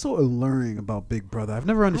 What's so alluring about Big Brother? I've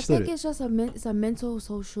never understood it. I think it's just it's a mental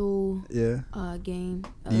social game.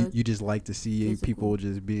 You just like to see people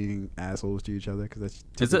just being assholes to each other because that's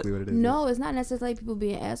typically what it is. No, it's not necessarily people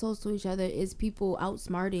being assholes to each other. It's people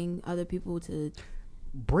outsmarting other people to.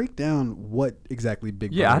 Break down what exactly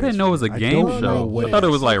Big Brother is. Yeah, I didn't know it was a game show. I thought it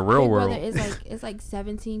was like Real World. Big Brother it's like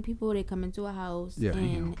 17 people. They come into a house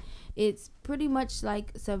and it's pretty much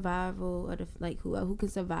like survival of who can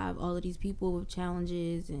survive all of these people with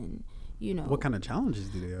challenges and What kind of challenges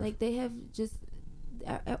do they have? Like they have just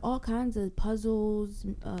all kinds of puzzles.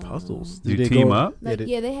 Puzzles? Do you team up? Like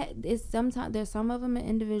they had. It's sometimes there's some of them are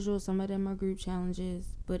individual, some of them are group challenges.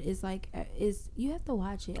 But it's like you have to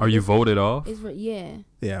watch it. Are you voted off? Yeah.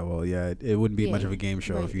 Yeah, well, it wouldn't be much of a game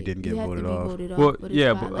show if you didn't get voted off. Well, but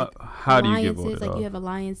how do you get voted off? Like you have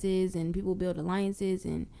alliances and people build alliances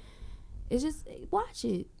and it's just watch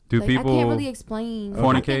it. Do people? I can't really explain.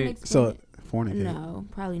 Fornicate? Fornicate? No,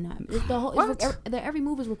 probably not. It's the whole. Every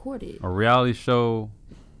move is recorded. A reality show.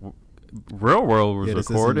 Real World was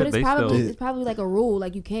recorded. But it's probably like a rule,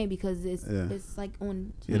 like you can't because it's like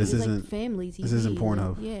on. This isn't like family TV. This isn't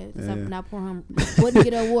Pornhub. Not Pornhub. Wouldn't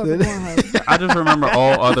get an award for Pornhub. I just remember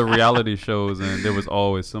all other reality shows, and there was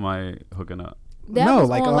always somebody hooking up.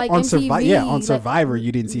 On Survivor. Yeah, on Survivor,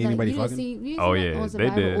 you didn't see anybody fucking. Oh yeah, they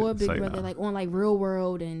did. Or Big Brother, like on like Real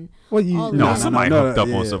World and. Well, somebody hooked up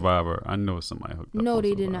on Survivor. I know somebody hooked up. No,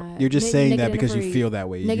 they did not. You're just saying that because you feel that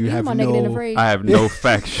way. You have no. I have no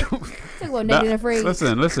facts. Talk about naked and afraid.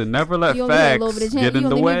 Listen. Never let facts get in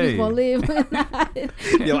the way.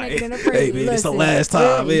 You're like, hey man, it's the last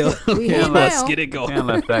time. Let's get it going. Can't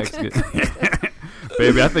let facts get.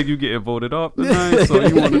 Baby, I think you getting voted off tonight. So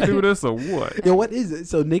you want to do this or what? Yo, what is it?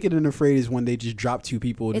 So Naked and Afraid is when they just drop two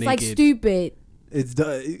people. It's naked. like stupid.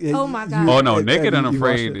 Oh my god. Oh no, Naked and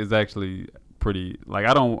Afraid is actually pretty. Like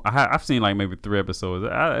I've seen like maybe 3 episodes.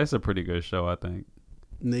 It's a pretty good show, I think.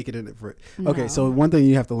 Naked and Afraid. Okay, so one thing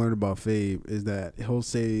you have to learn about Fabe is that he'll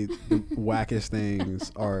say the wackest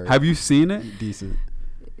things are. Have you seen it? Decent.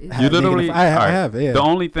 You literally. I have. Yeah. The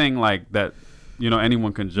only thing like that.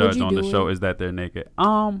 Anyone can judge on the show is that they're naked.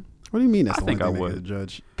 What do you mean? That's I think I would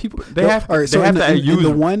judge people. They have. All right, so in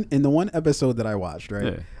the one episode that I watched,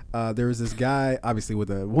 right? Yeah. There was this guy, obviously with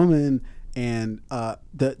a woman, and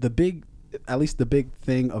the big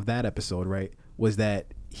thing of that episode, right, was that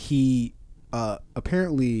he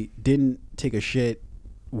apparently didn't take a shit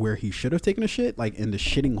where he should have taken a shit, like in the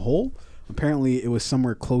shitting hole. Apparently, it was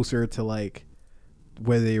somewhere closer to like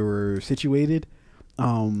where they were situated.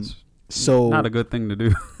 So not a good thing to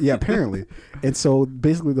do. Yeah, apparently. And so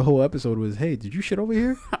basically the whole episode was, hey, did you shit over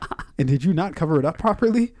here? And did you not cover it up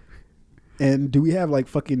properly? And do we have like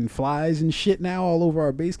fucking flies and shit now all over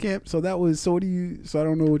our base camp? So that was, so I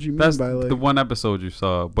don't know what you mean That's by like. the one episode you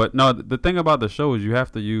saw. But no, the thing about the show is you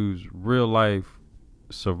have to use real life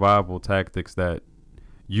survival tactics that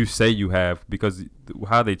you say you have, because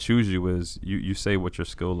how they choose you is you say what your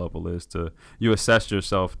skill level is, to you assess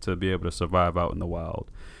yourself to be able to survive out in the wild.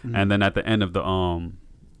 Mm-hmm. And then at the end of the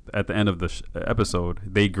episode,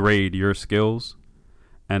 they grade your skills,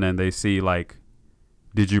 and then they see like,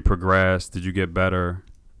 did you progress? Did you get better?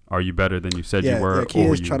 Are you better than you said you were? Yeah,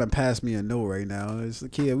 Kia's trying to pass me a note right now. It's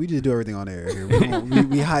Kia, we just do everything on air here.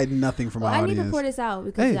 We hide nothing from our audience. I need to pour this out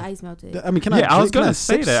because the ice melted. I mean, I was going to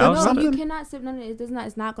say that. No, you cannot sip none of it.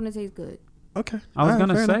 It's not going to taste good. Okay. I was going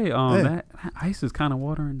to say, that ice is kind of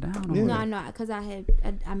watering down. Yeah. No, because I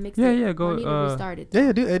mixed it. Yeah, go. I need to restart it.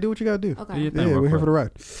 Yeah, do what you got to do. Okay. Yeah, we're here for the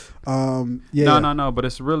ride. No, but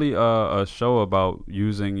it's really a show about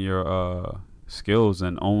using your skills,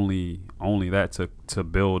 and only that to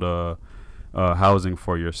build housing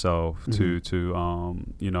for yourself,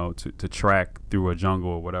 mm-hmm. to track through a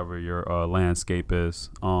jungle or whatever your landscape is.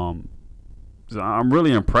 So I'm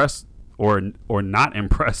really impressed or not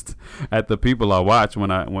impressed at the people I watch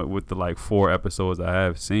when I went with the like 4 episodes I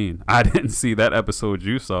have seen. I didn't see that episode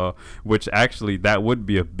you saw, which actually that would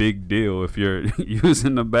be a big deal if you're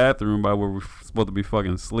using the bathroom by where we're supposed to be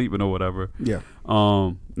fucking sleeping or whatever. Yeah.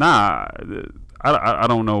 I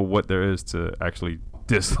don't know what there is to actually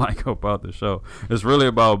dislike about the show. It's really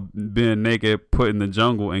about being naked, put in the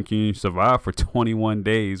jungle, and can you survive for 21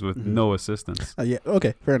 days with mm-hmm. no assistance? Yeah.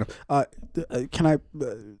 Okay. Fair enough. Can I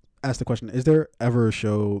ask the question? Is there ever a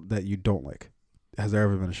show that you don't like? Has there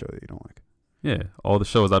ever been a show that you don't like? Yeah. All the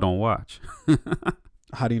shows I don't watch.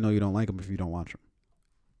 How do you know you don't like them if you don't watch them?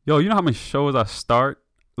 Yo, you know how many shows I start?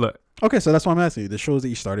 Look. Okay, so that's what I'm asking you. The shows that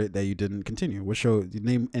you started that you didn't continue. What show?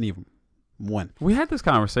 Name any of them. One. We had this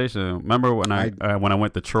conversation. Remember when I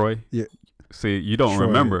went to Troy? Yeah. See, you don't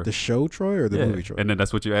remember the show Troy or the movie Troy? And then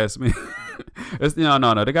that's what you asked me. It's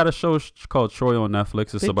no. They got a show called Troy on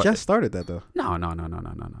Netflix. They just started that though. No.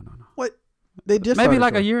 What? They just maybe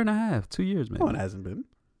like Troy. A year and a half, 2 years maybe. No, it hasn't been.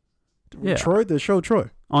 Yeah. Troy, the show Troy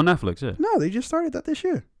on Netflix. Yeah. No, they just started that this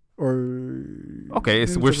year. Or okay,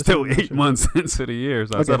 we're still 8 months into the year,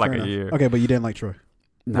 so I said like a year. Okay, but you didn't like Troy.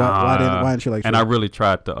 Nah, why didn't you like Troy? And I really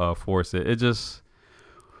tried to force it. It just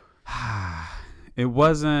it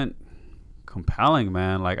wasn't compelling,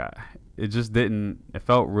 man. Like it just didn't. It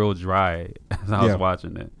felt real dry as I was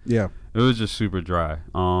watching it. Yeah, it was just super dry.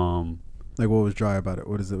 Like what was dry about it?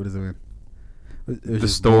 What does it mean? The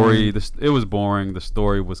story. It was boring. The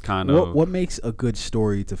story was kind of. What makes a good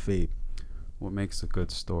story to fade? What makes a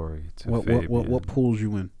good story to fade? What pulls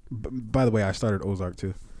you in? By the way, I started Ozark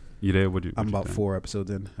too. You did? I'm about 4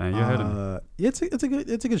 episodes in. And you're ahead of me. It's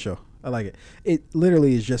a good show. I like it. It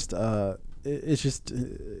literally is just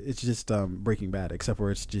Breaking Bad, except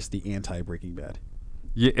where it's just the anti-Breaking Bad.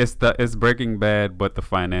 Yeah, it's Breaking Bad, but the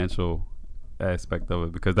financial aspect of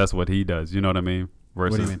it, because that's what he does. You know what I mean?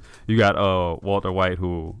 Versus, what do you mean? You got Walter White,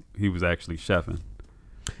 who he was actually chefing.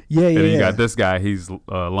 Yeah. And you got this guy, he's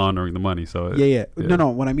laundering the money. So yeah. No.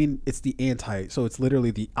 What I mean, it's the anti. So it's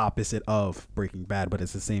literally the opposite of Breaking Bad, but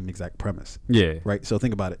it's the same exact premise. Yeah. Right. So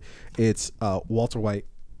think about it. It's Walter White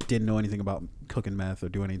didn't know anything about cooking meth or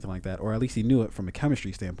doing anything like that, or at least he knew it from a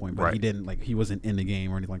chemistry standpoint, but he didn't he wasn't in the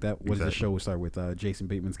game or anything like that. What does the show start with? Jason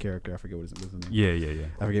Bateman's character, I forget what his name. Yeah.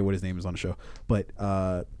 I forget what his name is on the show, but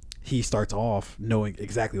he starts off knowing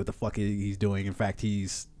exactly what the fuck he's doing. In fact,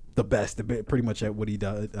 he's the best, pretty much at what he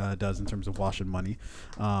does in terms of washing money.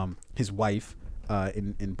 His wife,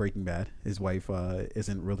 in Breaking Bad, his wife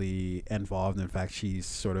isn't really involved. In fact, she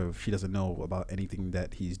doesn't know about anything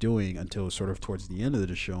that he's doing until sort of towards the end of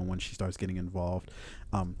the show, when she starts getting involved.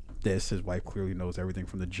 His wife clearly knows everything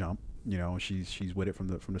from the jump. You know, she's with it from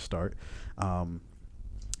the start.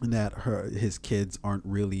 And that his kids aren't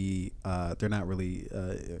really they're not really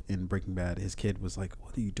in Breaking Bad. His kid was like,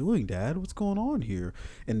 "What are you doing, Dad? What's going on here?"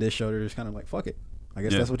 In this show, they're just kind of like, "Fuck it, I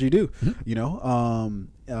guess that's what you do," you know.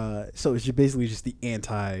 So it's just basically just the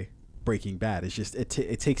anti Breaking Bad. It's just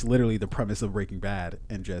it takes literally the premise of Breaking Bad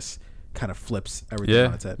and just kind of flips everything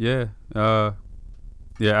on its head. Yeah,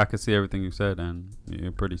 I can see everything you said, and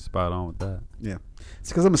you're pretty spot on with that. Yeah, it's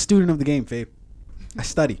because I'm a student of the game, Fabe. I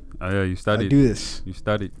study. Oh yeah, you studied. I do this. You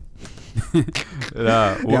studied.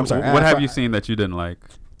 I'm sorry. What have you seen that you didn't like,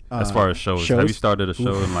 as far as shows? Have you started a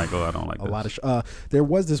show and like, I don't like a this? lot of there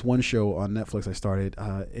was this one show on Netflix I started.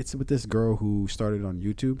 It's with this girl who started on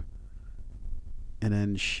YouTube, and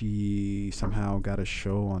then she somehow got a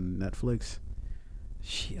show on Netflix.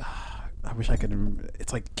 I wish I could remember.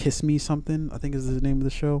 It's like Kiss Me something, I think is the name of the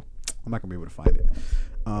show. I'm not gonna be able to find it.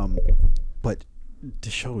 But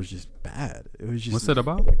the show was just bad. It was just. What's it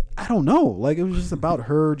about? I don't know. Like it was just about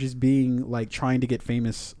her just being like trying to get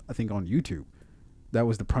famous. I think on YouTube. That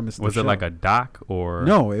was the premise. Of was the it show. like a doc or?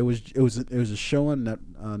 No, it was a show on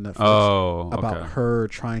Netflix about her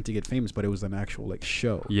trying to get famous, but it was an actual like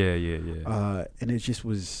show. Yeah. And it just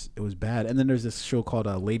was bad. And then there's this show called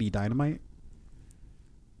Lady Dynamite.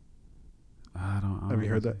 I don't. Have you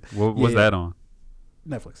heard that? What was that on?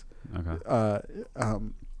 Netflix. Okay.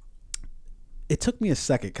 It took me a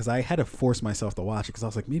second because I had to force myself to watch it because I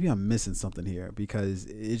was like, maybe I'm missing something here because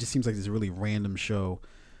it just seems like this really random show.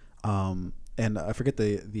 And I forget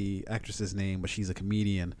the actress's name, but she's a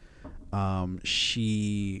comedian.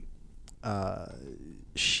 She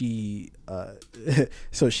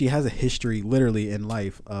so she has a history literally in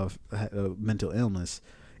life of mental illness,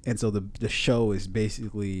 and so the show is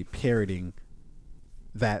basically parroting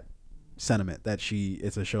that sentiment that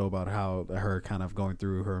it's a show about how her kind of going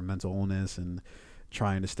through her mental illness and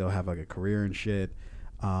trying to still have like a career and shit.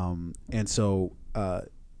 And so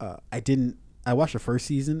I watched the first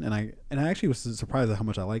season and I actually was surprised at how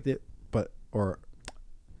much I liked it, or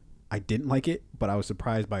I didn't like it, but I was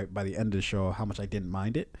surprised by the end of the show how much I didn't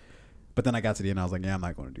mind it. But then I got to the end, I was like, yeah, I'm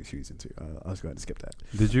not going to do season 2. I was going to skip that.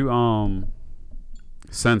 Did you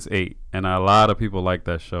Sense8? And a lot of people like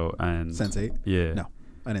that show. And Sense8? Yeah. No,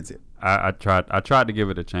 I didn't see it. I tried to give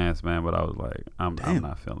it a chance, man, but I was like, I'm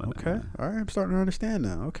not feeling it. Okay, all right, I'm starting to understand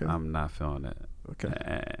now. Okay, I'm not feeling it. Okay,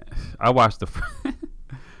 I watched the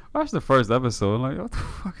first episode. I'm like, what the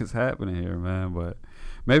fuck is happening here, man? But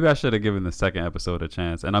maybe I should have given the second episode a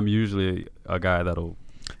chance. And I'm usually a guy that'll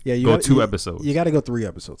go 2 episodes. You got to go 3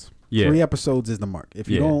 episodes. Yeah, 3 episodes is the mark. If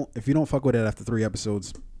you don't fuck with it after 3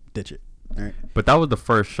 episodes, ditch it. All right. But that was the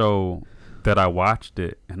first show that I watched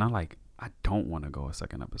it, and I don't want to go a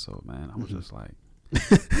second episode, man. I was just like,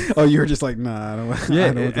 oh, you were just like, nah, I don't. Yeah,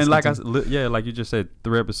 I don't and like like you just said,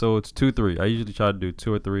 3 episodes, 2, 3. I usually try to do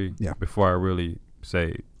 2 or 3 before I really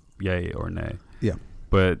say yay or nay. Yeah.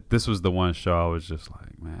 But this was the one show I was just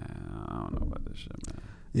like, man, I don't know about this shit, man.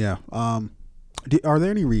 Yeah. Are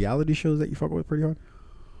there any reality shows that you fuck with pretty hard?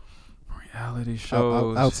 Reality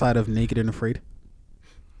shows outside of Naked and Afraid?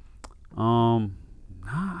 Nah,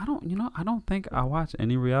 I don't. I don't think I watch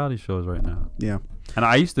any reality shows right now. Yeah. And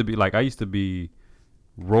I used to be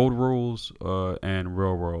Road Rules and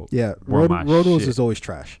Real World. Yeah, Road Rules is always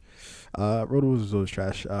trash. Road Rules was always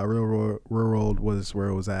trash. Real World was where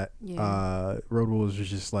it was at. Yeah. Road Rules was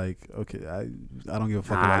just like, okay, I don't give a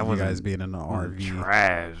fuck about you guys being in the RV.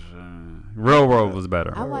 Trash. Real World was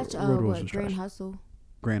better. I watched Grand Hustle.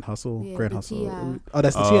 Grand Hustle. Yeah, Grand Hustle. T.I. Oh,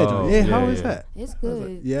 that's the T.I. joint. Yeah, how is that? It's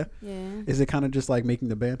good. Yeah. Is it kind of just like Making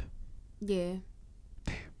the Band? Yeah.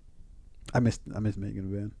 I missed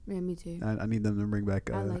Making the Band. Yeah, me too. I need them to bring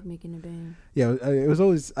back. I like Making the Band. Yeah, it was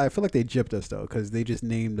always. I feel like they gypped us though, because they just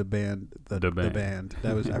named the band the band.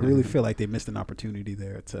 That was. I really feel like they missed an opportunity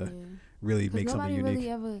there to really make something unique. Nobody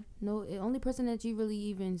really ever. No, the only person that you really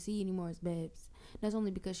even see anymore is Babs. That's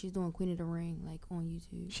only because she's doing Queen of the Ring, like on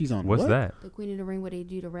YouTube. She's on what's that? The Queen of the Ring, where they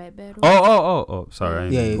do the rap battle. Oh! Sorry.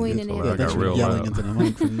 Yeah. Queen and I got real yelling into the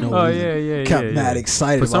mic for no reason. Yeah. Got mad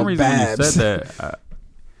excited for some about reason Babs. When you said that.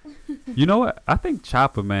 You know what? I think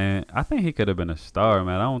Chopper, man. I think he could have been a star,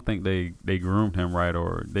 man. I don't think they groomed him right,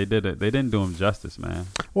 or they did it. They didn't do him justice, man.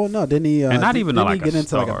 Well, no, didn't he? And not even like he get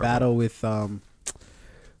into like a battle with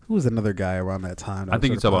who was another guy around that time? I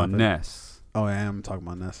think you're talking about Ness. Oh, I am talking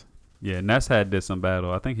about Ness. Yeah, Ness did some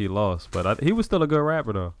battle. I think he lost, but he was still a good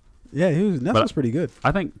rapper though. Yeah, Ness was pretty good.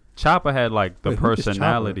 I think Chopper had like the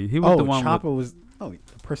personality. He was the one. Chopper was the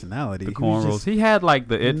personality. The cornrows. He had like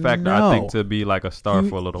the it factor. I think to be like a star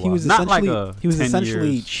for a little while. He was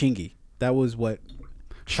essentially Chingy. That was what.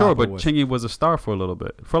 Sure, but Chingy was a star for a little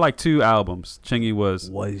bit. For like 2 albums, Chingy was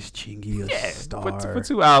Chingy a star? For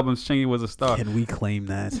 2 albums, Chingy was a star. Can we claim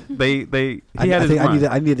that?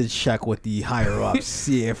 I needed to check with the higher ups,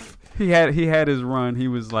 see if he had his run. He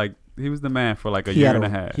was the man for like a year and a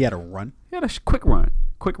half. He had a run. He had a quick run.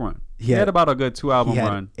 He had about a good 2 album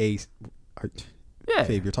run. Yeah,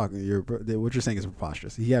 Fabe, what you're saying is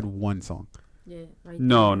preposterous. He had 1 song. Yeah, right.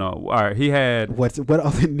 No. All right, he had what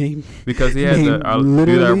other name? Because he had the I'll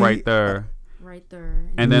do that right there. Right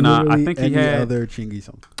there. And then I think he had other Chingy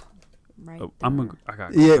song. Right. I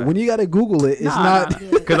got. Yeah, when you gotta Google it, it's not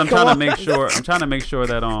because I'm trying to make sure. I'm trying to make sure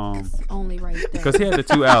that it's only right there. Because he had the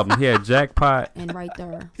 2 albums. He had Jackpot and Right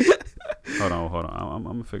There. Hold on. I'm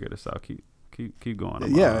gonna figure this out. keep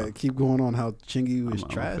going. Keep going on how Chingy was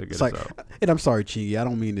trash. It's like, and I'm sorry, Chingy. I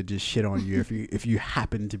don't mean to just shit on you if you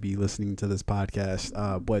happen to be listening to this podcast.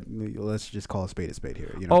 But let's just call a spade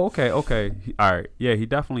here. You know? Oh, okay. All right. Yeah, he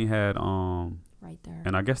definitely had right there.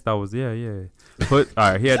 And I guess that was yeah. All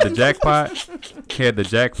right, he had the Jackpot. He had the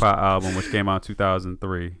Jackpot album, which came out in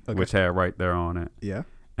 2003, which had Right There on it. Yeah.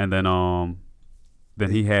 And then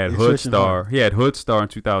he had Hood Star. He had Hood Star in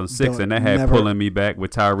 2006, and that had Pulling Me Back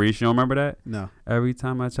with Tyrese. You don't remember that? No. Every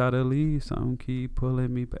time I try to leave, something keep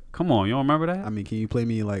pulling me back. Come on, you don't remember that? I mean, can you play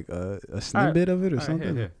me like a snippet of it or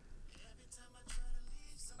something? Here.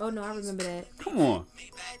 Oh no, I remember that. Come on.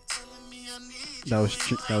 That was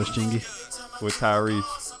Chingy with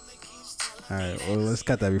Tyrese. All right, well, let's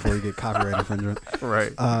cut that before we get copyright infringement.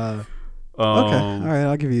 Right. Okay. All right,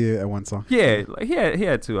 I'll give you one song. Yeah, he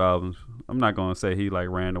had 2 albums. I'm not gonna say he like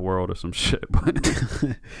ran the world or some shit, but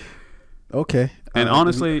okay. And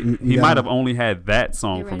honestly, he might have only had that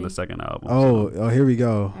song from the second album. Oh, here we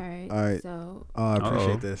go. All right. So I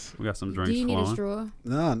appreciate this. We got some drinks. Do you need flowing. A straw?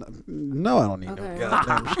 No, I don't need no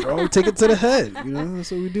goddamn straw. Take it to the head. You know,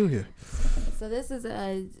 that's what we do here. So this is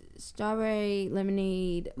a strawberry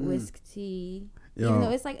lemonade whisk tea. Yo. Even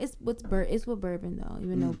though it's with bourbon though.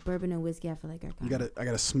 Even though bourbon and whiskey, I feel like I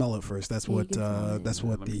gotta smell it first. That's what the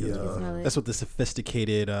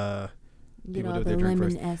sophisticated get all do. the They drink lemon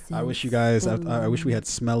first. essence. I wish you guys. I wish we had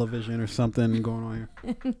smell-o-vision or something going on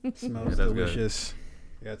here. Smells delicious.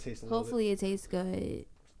 You gotta taste a little Hopefully it tastes good.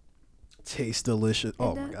 Tastes delicious.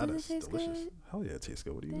 Oh my god, it's delicious. Good? Hell yeah, it tastes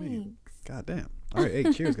good. What do you Thanks. mean? God damn. All right,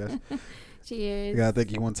 hey, cheers, guys. Cheers. I gotta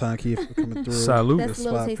thank you one time, Keith, for coming through. Salute. That's a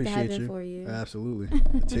little taste of Appreciate heaven you. for you. Absolutely.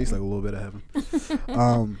 It tastes like a little bit of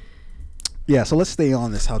heaven. Yeah, so let's stay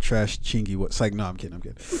on this. How trash Chingy was. It's like, no, I'm kidding.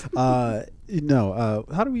 How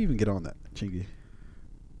do we even get on that, Chingy?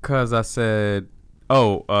 Cause I said,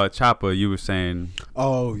 Chopper, you were saying,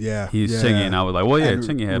 oh yeah, he's Chingy, and I was like, well, yeah, and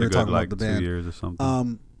Chingy had a good like 2 years or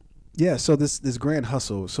something. Yeah, so this Grand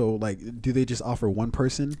Hustle. So like, do they just offer one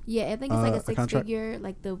person? Yeah, I think it's like a six-figure.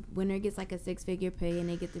 Like the winner gets like a 6-figure pay, and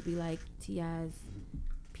they get to be like T.I.'s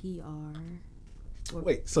PR.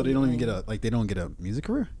 Wait, so they don't even get a music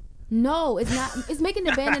career? No, it's not. It's making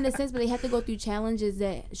the band in a sense, but they have to go through challenges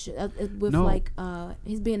that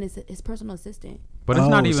his being his personal assistant. But it's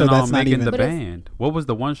not even making the but band. What was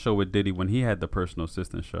the one show with Diddy when he had the personal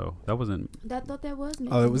assistant show? That wasn't. I thought that was.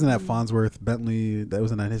 Oh, it wasn't that Farnsworth Bentley. That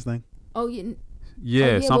wasn't that his thing. Oh yeah.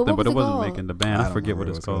 Yeah, something, but it wasn't called? making the band. I forget what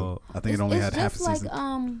it's called. I think it only had half a season. It's just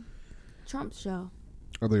like Trump's show.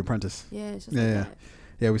 Or The Apprentice. Yeah, it's just like that.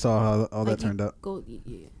 Yeah, we saw how all that turned out.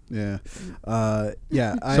 Yeah.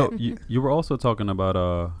 Yeah. You were also talking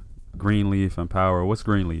about Greenleaf and Power. What's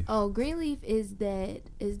Greenleaf? Oh, Greenleaf is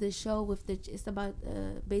the show with it's about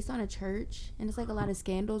based on a church, and it's like a lot of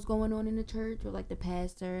scandals going on in the church with like the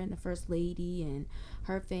pastor and the first lady and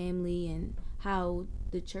her family, and how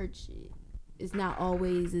the church is not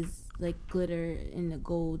always as like glitter and the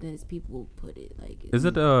gold as people put it. Like, is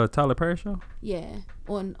it a Tyler Perry show? Yeah,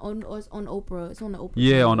 on Oprah. It's on the Oprah.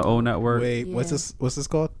 Yeah, channel. on the O Network. Wait, yeah. What's this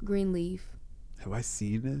called? Greenleaf. Have I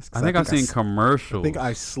seen this? I think I've seen commercials. I think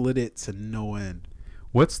I slid it to no end.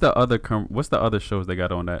 What's the other shows they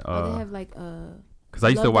got on that? They have like because I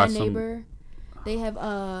used to watch some. They have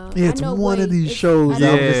yeah, it's one of these shows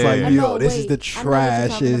that I'm just like, yo, this is the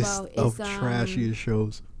trashiest of trashiest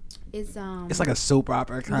shows. It's like a soap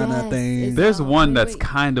opera kind of thing. There's one that's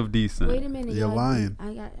kind of decent. Wait a minute, you're lying.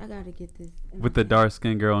 I gotta get this. With the dark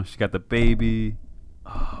skinned girl, and she got the baby.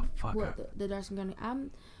 Oh fuck. What the dark skinned girl?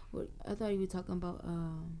 I thought you were talking about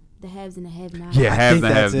the haves and the have-nots. Yeah, haves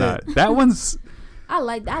and have-nots. That one's. I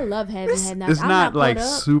love haves and have-nots. It's not like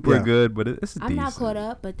super good, but it's decent. I'm not caught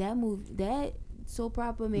up, but that soap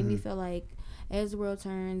opera made me feel like as the world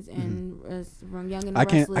turns and from Young and the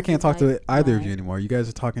Restless. I can't talk to either of you anymore. You guys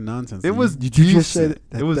are talking nonsense. It was decent.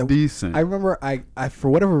 It was decent. I remember I for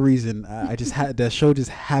whatever reason I just had that show just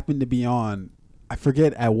happened to be on. I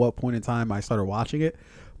forget at what point in time I started watching it,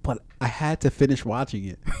 but I had to finish watching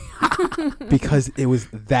it because it was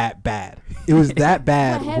that bad. It was that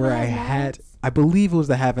bad where I believe it was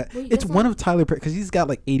the it's one of Tyler Perry because he's got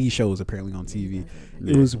like 80 shows apparently on TV.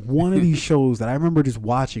 It was one of these shows that I remember just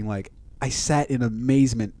watching. Like I sat in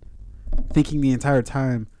amazement, thinking the entire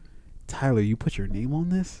time, Tyler, you put your name on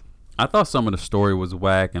this? I thought some of the story was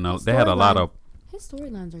whack, and they had a lot of. His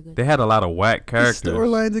storylines are good. They had a lot of whack characters. His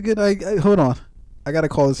storylines are good. I hold on. I gotta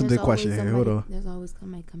call this into question here. Hold on. There's always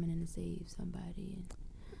somebody coming in to save somebody. And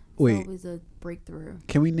wait, always a breakthrough.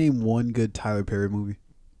 Can we name one good Tyler Perry movie?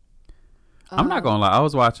 I'm not gonna lie. I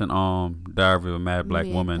was watching Diary of a Mad Black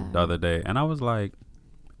Woman the other day, and I was like,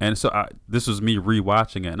 And so this was me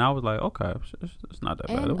rewatching it, and I was like, okay, it's not that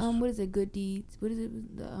bad. And what is it? Good Deeds. What is it?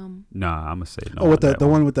 Nah, I'm gonna say no. Oh, with the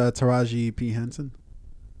one with the Taraji P Henson.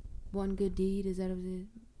 One Good Deed. Is that what it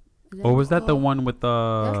is? Or was that the one with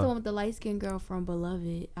the? That's the one with the light skinned girl from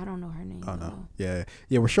Beloved. I don't know her name. Oh no. Yeah.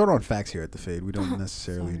 We're short on facts here at the Fade. We don't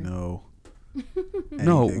necessarily know.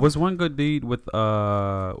 No, was One Good Deed with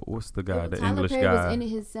what's the guy? The Tyler English Perry guy. was in it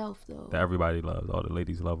himself though. That everybody loves. All the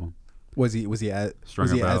ladies love him. Was he as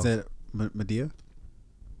Medea?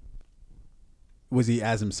 Was he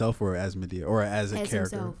as himself or as Medea or as a character?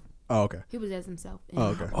 Himself. Oh, okay. He was as himself. Oh,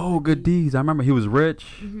 okay. Oh, Good Deeds. I remember he was rich,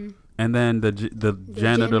 and then the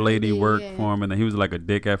janitor lady worked for him, and then he was like a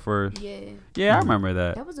dick at first. Yeah, I remember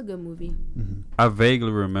that. That was a good movie. I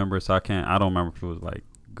vaguely remember, so I don't remember if it was like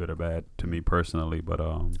good or bad to me personally, but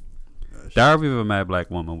Diary of a Mad Black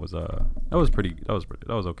Woman was that was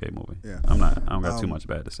okay movie. Yeah. I don't got too much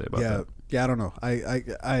bad to say about that. Yeah, I don't know.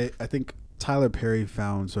 I think Tyler Perry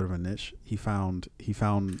found sort of a niche. He found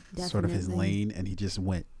Definitely. Sort of his lane, and he just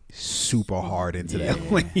went super hard into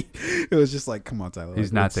that lane. It was just like, come on, Tyler.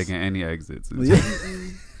 He's not taking any exits.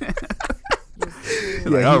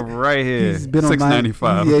 Right here. He's been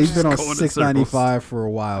 695. He's been on 695 for a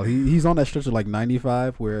while. He's on that stretch of like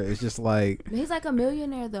 95 where it's just like. He's like a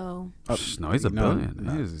millionaire though. No, he's a billionaire.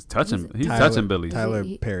 No. He's touching billies. Tyler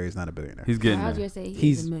Perry is not a billionaire. He's getting. I was gonna say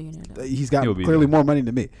he's a millionaire. Though. He's got clearly more money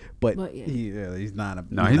than me, but he's not a.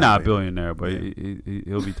 No, he's not a billionaire, but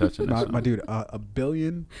he'll be touching. My dude, a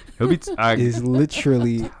billion. He'll be is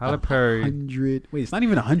literally Tyler Perry. 100. Wait, it's not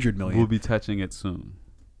even 100 million. We'll be touching it soon.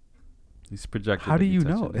 He's projected. How do you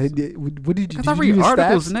know? What did you? Because I read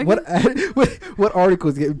articles, nigga. What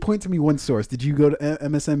articles? Point to me one source. Did you go to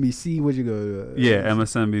MSNBC? Would you go to?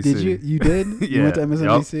 MSNBC. Did you? You did? Yeah. You went to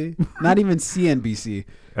MSNBC? Yep. Not even CNBC.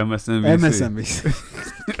 I went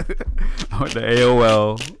to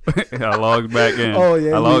AOL. I logged back in. Oh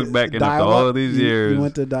yeah. I logged back in after all of these years. You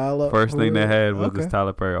went to dial up. First thing they had was this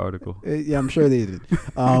Tyler Perry article. Yeah, I'm sure they did.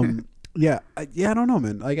 I don't know,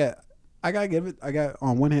 man. I gotta give it.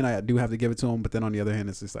 On one hand, I do have to give it to him, but then on the other hand,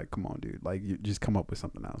 it's just like, come on, dude. Like, you just come up with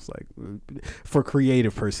something else. Like, for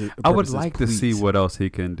creative purposes. I would like to see what else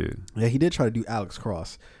he can do. Yeah, he did try to do Alex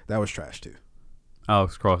Cross. That was trash too.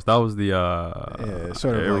 Alex Cross. That was the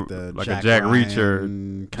sort of like a Jack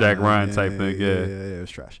Reacher, Jack Ryan type thing. Yeah, it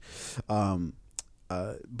was trash.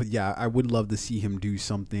 But yeah, I would love to see him do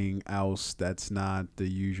something else that's not the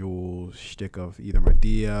usual shtick of either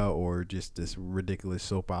Medea or just this ridiculous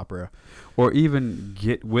soap opera. Or even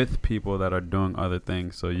get with people that are doing other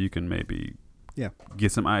things so you can maybe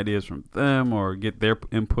get some ideas from them or get their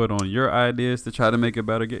input on your ideas to try to make it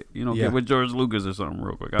better. Get with George Lucas or something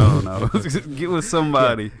real quick. I don't know. Get with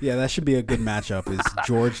somebody. Yeah, that should be a good matchup. Is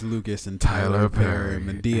George Lucas and Tyler Perry.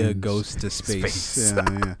 Medea goes to space.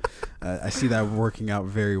 Yeah. I see that working out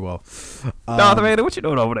very well. Darth Vader, what you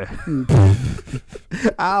doing over there?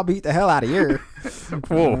 I'll beat the hell out of you.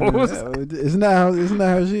 Whoa, isn't that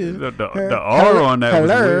how she is? The R on that was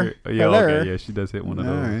weird. Yeah, okay, yeah, she does hit one of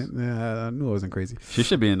those. All right. Yeah, I knew it wasn't crazy. She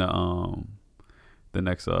should be in the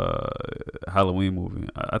next Halloween movie.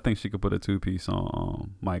 I think she could put a 2-piece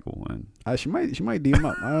on Michael and she might DM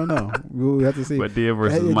up. I don't know. We'll have to see. But Dia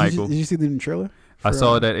versus Michael. Did you see the new trailer? I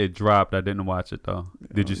saw that it dropped. I didn't watch it though.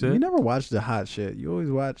 Did you see it? You never watch the hot shit. You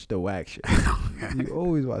always watch the whack shit. You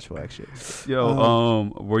always watch whack shit.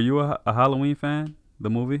 Yo, were you a Halloween fan?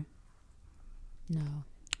 The movie? No.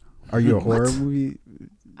 Are you a horror movie?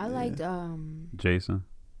 I liked Jason.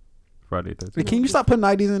 Friday 13th. Wait, can you stop putting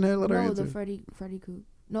 90s in there? No, the Freddy Krueger.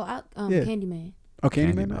 No, Candyman. Oh,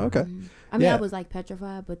 Candyman? Okay. I mean, I was like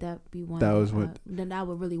petrified, but that'd be one. That was what. Then I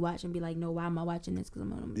would really watch and be like, no, why am I watching this? Because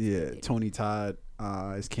I'm on. Yeah, Tony Todd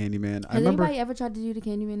is Candyman. Has anybody ever tried to do the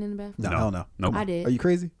Candyman in the bathroom? No, hell no. Nope. I did. Are you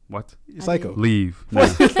crazy? What? You're psycho. Leave. No.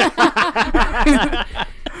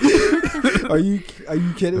 Are you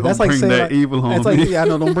kidding? Don't that's like saying that evil on me. Like,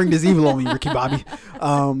 don't bring this evil on me, Ricky Bobby.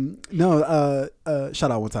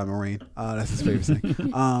 Shout out one time, Moraine. That's his favorite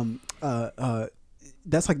thing.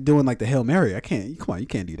 That's like doing like the Hail Mary. You can't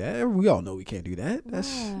do that. We all know we can't do that.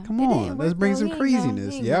 Come on. Let's bring some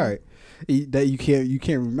craziness. Yeah, all right. That you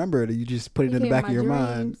can't remember it. You just put it in the back of your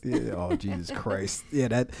mind. Yeah, oh Jesus Christ.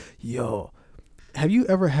 Yeah, have you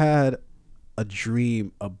ever had a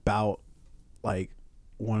dream about like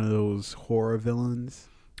one of those horror villains?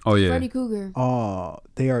 Oh yeah. Freddy Krueger. Oh,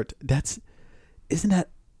 isn't that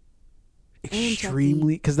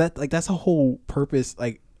extremely, because that's a whole purpose,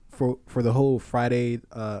 like for the whole Friday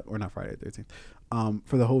or not Friday the 13th,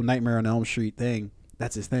 for the whole Nightmare on Elm Street thing.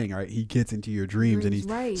 That's his thing, right? He gets into your dreams and he's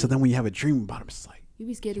right. So then when you have a dream about him, it's like You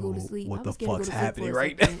be scared to go to sleep. What the fuck's happening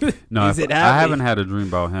right now? No, I haven't had a dream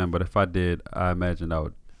about him, but if I did, I imagined I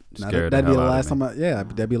would scare the hell out of me. That'd be the last time.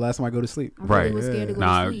 That'd be the last time I go to sleep. Right. Scared to go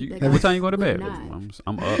to sleep. Every time you go to bed, I'm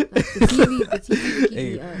up. Like the TV keep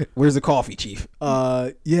me up. Where's the coffee, Chief?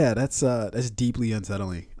 Yeah, that's deeply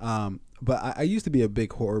unsettling. But I used to be a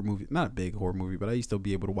big horror movie, not a big horror movie, but I used to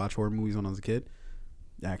be able to watch horror movies when I was a kid.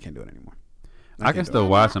 Yeah, I can't do it anymore. I can still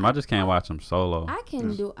watch them. I just can't watch them solo. I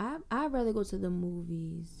can do. I'd rather go to the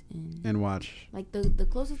movies and watch. Like the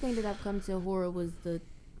closest thing that I've come to horror was the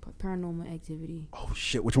Paranormal Activity. Oh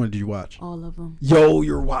shit! Which one did you watch? All of them. Yo,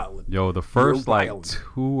 you're wild. Yo, the first like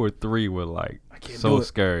 2 or 3 were like so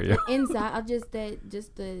scary. Inside, I just the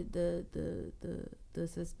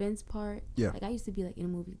suspense part. Yeah. Like I used to be like in a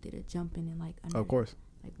movie theater jumping and like. Of course.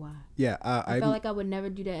 Like why? Yeah, I felt like I would never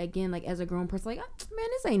do that again. Like as a grown person, like man,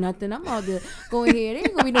 this ain't nothing. I'm all good. Go in here. There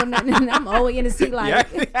ain't gonna be no nothing. I'm always in the seat like.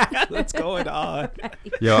 What's going on?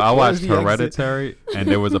 Yo, I watched Hereditary, and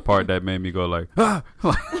there was a part that made me go like, ah,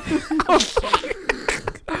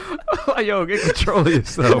 like yo, get control of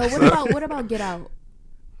yourself. No, what about Get Out?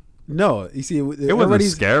 No, you see, it wasn't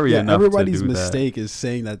scary enough. Everybody's to do mistake that. is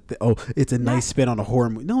saying that it's a nice spin on a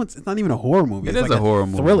horror movie. No, it's not even a horror movie. It it's is like a horror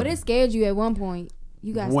movie, but it scared you at one point.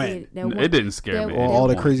 You got scared. It didn't scare me. All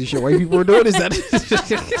the crazy shit white people were doing is that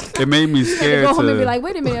it made me scared. Go home and be like,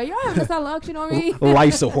 wait a minute, y'all have this auction on me.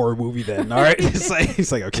 Life's a horror movie then. All right, it's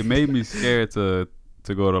like okay. It made me scared to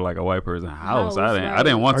go to like a white person's house. I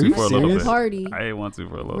didn't want to for a little bit. Party. I didn't want to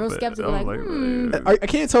for a little bit. Real skeptical. I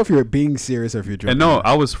can't tell if you're being serious or if you're joking. And no,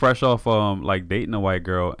 I was fresh off like dating a white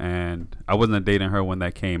girl, and I wasn't dating her when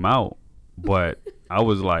that came out, but I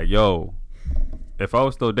was like, yo. If I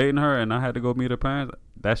was still dating her and I had to go meet her parents,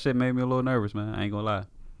 that shit made me a little nervous, man. I ain't gonna lie.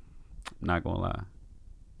 Not gonna lie.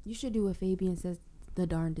 You should do what Fabian says, the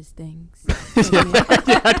darndest things.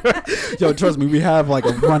 Yo, trust me, we have like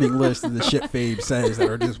a running list of the shit Fabe says that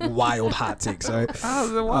are just wild hot takes, right? I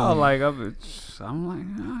was wild, I'm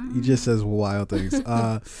like, he just says wild things.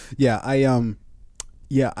 I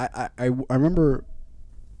remember.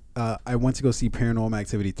 I went to go see Paranormal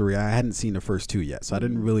Activity 3. I hadn't seen the first 2 yet, so I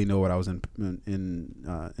didn't really know what I was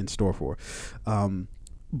in store for.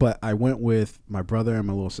 But I went with my brother and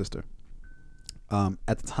my little sister.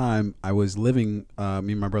 At the time, I was living.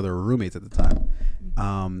 Me and my brother were roommates at the time,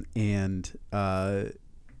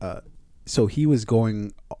 so he was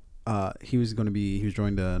going. He was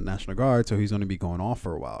joining the National Guard, so he's going to be going off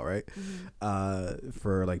for a while, right?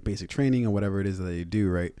 For like basic training or whatever it is that they do,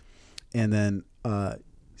 right? And then.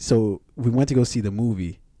 So we went to go see the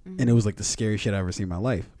movie, and it was like the scariest shit I've ever seen in my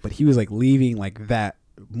life. But he was like leaving like that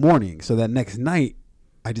morning. So that next night,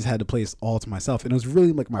 I just had the place all to myself. And it was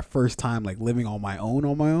really like my first time like living on my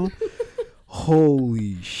own.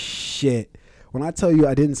 Holy shit. When I tell you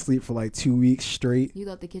I didn't sleep for like 2 weeks straight. You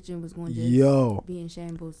thought the kitchen was going to be in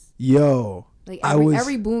shambles. Yo. Like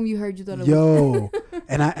every boom you heard, you thought it was. Yo.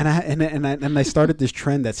 and I started this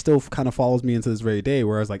trend that still kind of follows me into this very day,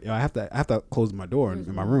 where I was like, I have to close my door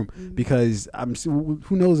in my room because who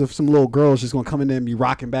knows if some little girl is just gonna come in there and be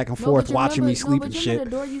rocking back and forth watching me sleep and shit.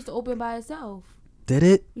 The door used to open by itself. Did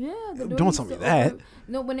it? Yeah. The door Don't tell me that.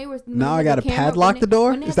 No, when they were. Now I gotta padlock the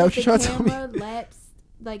door. Is that what you're trying to tell me? Lapse,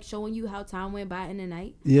 like showing you how time went by in the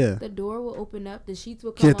night. Yeah. The door will open up. The sheets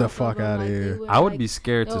will come. Get the fuck out of here. I would be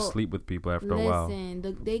scared to sleep with people after a while.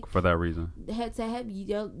 For that reason. Had to have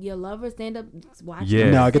your lover stand up watch.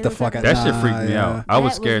 Yeah. No, get the fuck out. That shit freaked me out. I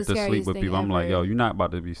was scared to sleep with people. I'm like, yo, you're not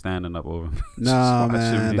about to be standing up over me. Nah,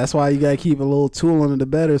 man. That's why you gotta keep a little tool under the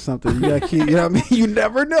bed or something. You gotta keep. You know what I mean? You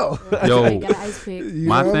never know. Yo,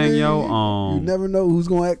 my thing, yo. You never know who's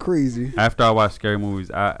gonna act crazy. After I watch scary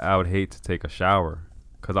movies, I would hate to take a shower.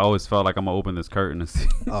 Cause I always felt like I'm gonna open this curtain and see.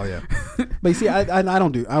 Oh yeah, but you see, I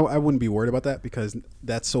don't do. I wouldn't be worried about that because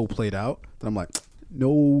that's so played out that I'm like,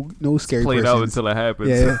 no scary. Played persons. out until it happens.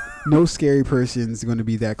 Yeah, no scary person's gonna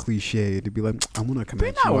be that cliche to be like, I'm gonna come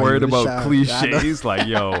at you. Not worried about cliches. Like,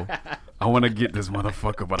 yo, I want to get this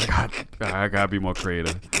motherfucker, but I gotta be more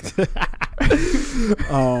creative.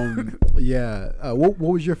 Yeah. What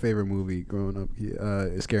was your favorite movie growing up?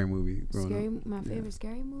 A scary movie growing up. My favorite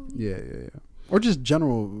scary movie. Yeah. Or just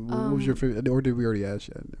general. What was your favorite? Or did we already ask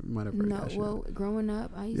you? We might have already asked you. Well, growing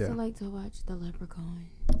up, I used to like to watch The Leprechaun.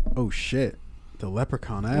 Oh shit, The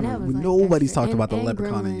Leprechaun! Nobody's talked about The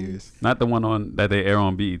Leprechaun in years. Not the one on that they air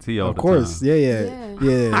on BET all the time. Of course, yeah.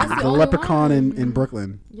 The Leprechaun in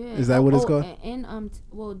Brooklyn. Yeah. Is that what it's called? And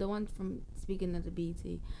the one from speaking of the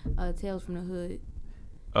BET, Tales from the Hood.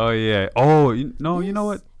 Oh yeah. Oh you know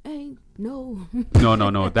what? No.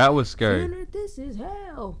 No. That was scary. This is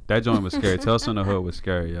hell. That joint was scary. Tales from the Hood was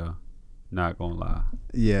scary, y'all. Not gonna lie.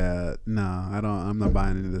 Yeah, no, I'm not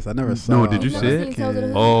buying into this. I never saw. No, did you see it?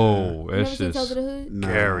 Oh, it's just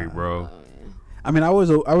scary, bro. I mean, I would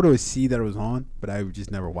always see that it was on, but I would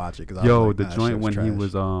just never watch it because the joint when he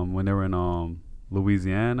was when they were in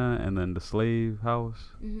Louisiana and then the slave house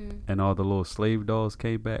and all the little slave dolls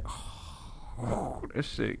came back. Oh, that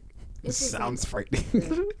shit. It sounds frightening.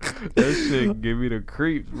 That shit give me the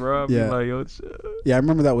creeps, bro. Yeah. Like, yo, shit. Yeah, I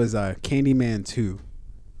remember that was Candyman 2.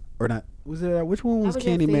 Or not. Was it which one was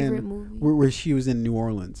Candyman where she was in New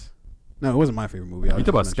Orleans? No, it wasn't my favorite movie. You talking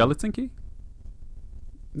about Skeleton Key?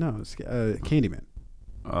 No, it's Candyman.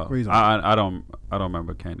 Oh, I don't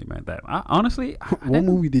remember Candyman. That honestly, what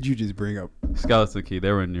movie did you just bring up? Skeleton Key.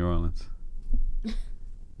 They were in New Orleans.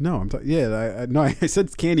 No, I'm I said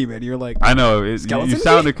Candyman. You're like, I know you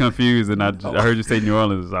sounded confused, and I heard you say New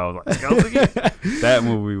Orleans. So I was like, Skeleton Key? That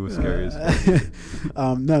movie was scary as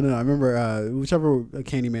fuck. No. I remember whichever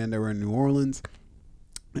Candyman they were in New Orleans,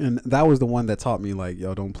 and that was the one that taught me like,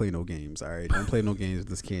 yo, don't play no games. All right, don't play no games with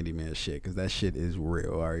this Candyman shit because that shit is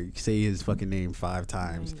real. All right, say his fucking name 5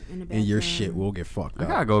 times, and your shit will get fucked up.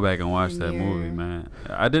 I gotta go back and watch that movie, man.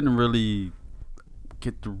 I didn't really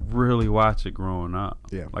get to really watch it growing up.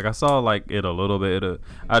 Yeah, like I saw like it a little bit.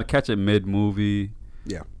 I'd catch it mid movie.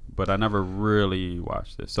 Yeah, but I never really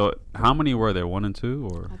watched it. So how many were there? 1 and 2,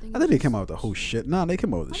 or I think they came out with the whole shit. No, they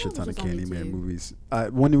came out with a shit ton of Candyman movies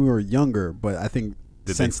when we were younger. But I think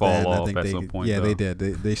since they fall then, off I think at some point? Yeah, though? They did.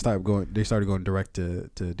 They started going direct to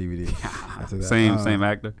DVD. After that. Same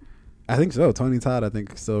actor. I think so. Tony Todd, I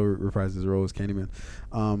think, still reprises his role as Candyman.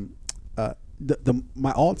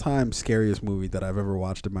 My all-time scariest movie that I've ever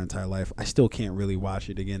watched in my entire life, I still can't really watch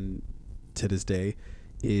it again to this day,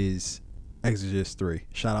 is Exorcist 3.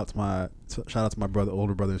 Shout out to my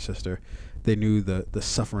older brother and sister. They knew the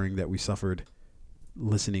suffering that we suffered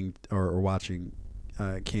listening or watching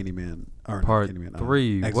Candyman or Part Candyman,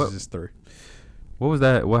 3. Exorcist 3. What was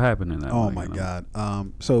that? What happened in that? Oh my God.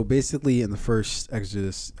 So basically in the first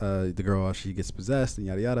Exorcist, the girl, she gets possessed and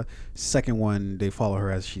yada yada. Second one, they follow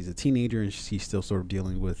her as she's a teenager and she's still sort of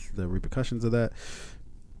dealing with the repercussions of that.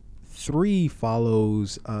 3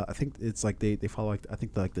 follows, I think it's like they follow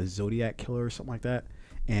like the Zodiac killer or something like that,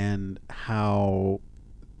 and how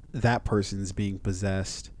that person's being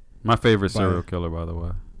possessed. My favorite serial killer, by the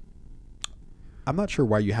way. I'm not sure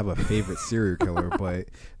why you have a favorite serial killer, but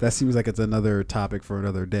that seems like it's another topic for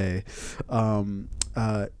another day.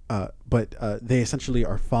 But they essentially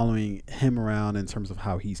are following him around in terms of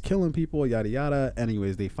how he's killing people, yada yada.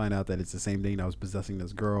 Anyways, they find out that it's the same thing that was possessing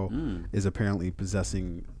this girl is apparently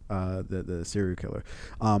possessing the serial killer.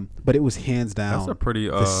 But it was hands down that's a pretty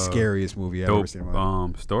the scariest movie I've ever seen in my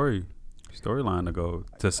life. Storyline to go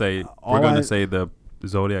to say we're gonna say the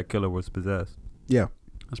Zodiac killer was possessed. Yeah,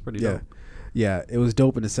 that's pretty dope. Yeah, it was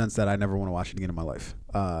dope in the sense that I never want to watch it again in my life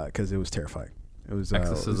because it was terrifying. It was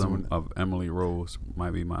Exorcism of Emily Rose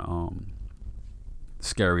might be my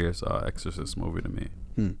scariest Exorcist movie to me.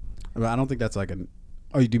 But I don't think that's like an.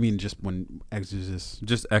 Oh, you do mean just when Exorcist?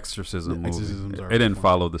 Just Exorcism movie. Exorcisms it didn't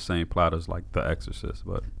follow the same plot as like The Exorcist,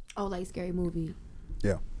 but like Scary Movie.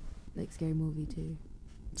 Yeah, like Scary Movie 2.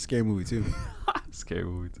 Scary Movie 2. Scary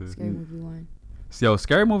Movie 2. Scary Movie 1. Yo,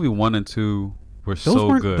 Scary Movie 1 and 2 were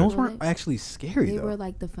good. Those weren't actually scary. They though. were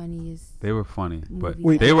like the funniest. They were funny, but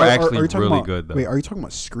they were actually really good though. Wait, are you talking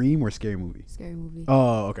about Scream or Scary Movie? Scary Movie.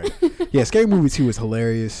 Oh, okay. Yeah, Scary Movie 2 was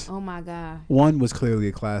hilarious. Oh my God. 1 was clearly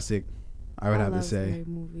a classic. I would have to say. Scary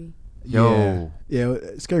Movie. Yeah,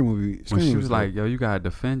 Scary Movie. When she was like, "Yo, you gotta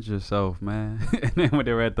defend yourself, man," and then when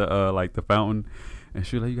they were at the like the fountain. And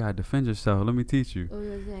she was like, "You gotta defend yourself. Let me teach you."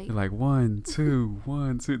 You're like 1, 2,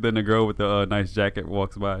 1, 2. Then the girl with the nice jacket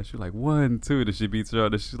walks by. She's like 1, 2. Then she beats her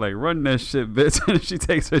up. Then she's like, "Run that shit, bitch!" And she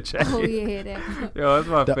takes her jacket. Oh yeah, that. Yo, that's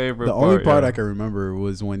my favorite. The only part I can remember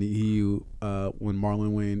was when when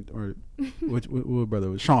Marlon Wayne or which brother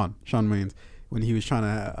was Sean Wayans, when he was trying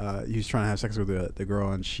to have sex with the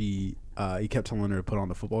girl and he kept telling her to put on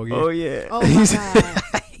the football gear. Oh yeah. Oh my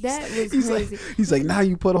God. That was crazy. He's like, now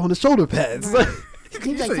you put on the shoulder pads. Right.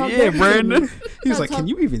 He's like, yeah, Brandon. He was like, can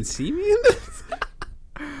you even see me in this?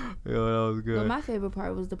 Yo, that was good. But my favorite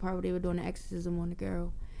part was the part where they were doing the exorcism on the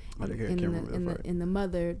girl. And the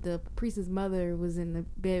mother, the priest's mother, was in the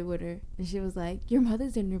bed with her, and she was like, "Your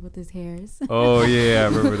mother's in there with his hairs." Oh yeah,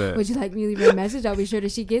 I remember that. Would you like me to leave her a message? I'll be sure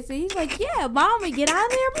that she gets it. He's like, "Yeah, Mama, get out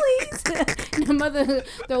of there, please." And the mother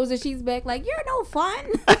throws the sheets back like, "You're no fun."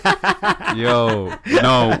 Yo,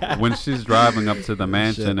 no, when she's driving up to the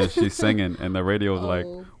mansion and she's singing, and the radio's like,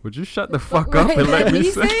 "Would you shut the fuck up and let me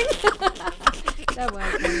sing?" That was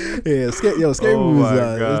funny. Yeah, scary movies.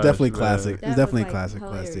 It's definitely classic. It's definitely classic.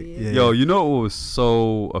 Yeah. Yo, you know what was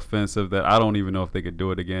so offensive that I don't even know if they could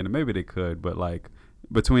do it again. Maybe they could, but like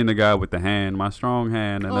between the guy with the hand, my strong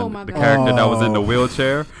hand, and then the character that was in the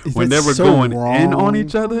wheelchair, when they were going in on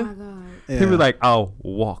each other, he was like, "I'll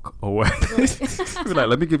walk away." He was like,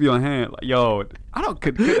 "Let me give you a hand." Like, yo,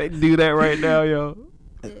 could they do that right now, yo?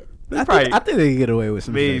 I think they can get away with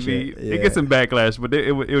some maybe it gets some backlash, but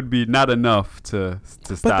it would be not enough to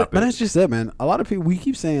stop it. But that's just it, man. A lot of people, we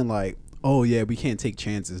keep saying like, "Oh yeah, we can't take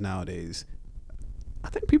chances nowadays." I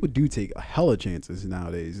think people do take a hella chances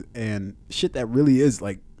nowadays, and shit that really is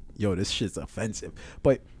like, yo, this shit's offensive,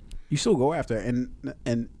 but you still go after it,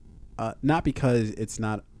 and not because it's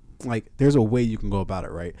not like there's a way you can go about it,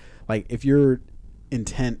 right? Like if your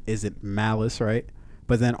intent isn't malice, right?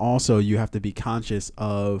 But then also you have to be conscious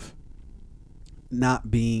of not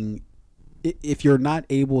being, if you're not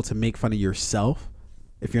able to make fun of yourself,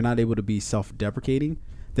 if you're not able to be self-deprecating,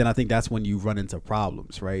 then I think that's when you run into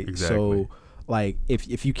problems, right? Exactly. So like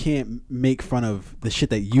if you can't make fun of the shit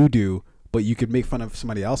that you do, but you could make fun of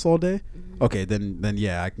somebody else all day, okay, then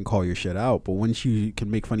yeah, I can call your shit out. But once you can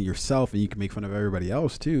make fun of yourself and you can make fun of everybody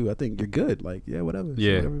else too, I think you're good. Like, yeah, whatever.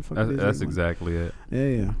 Yeah, whatever that's exactly it.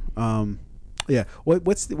 Yeah. Yeah.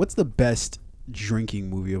 What's the best drinking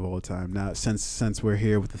movie of all time? Now, since we're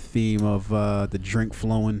here with the theme of the drink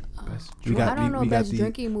flowing, I don't know best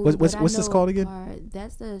drinking movie. What's this called again?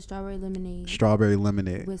 That's the strawberry lemonade. Strawberry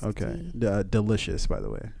lemonade. Whiskey. Okay. Delicious, by the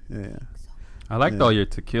way. Yeah. I liked all your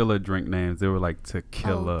tequila drink names. They were like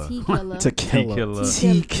tequila. Tequila.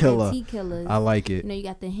 I like it. You know, you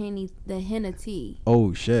got the henna tea.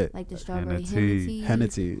 Oh shit. Like the strawberry henna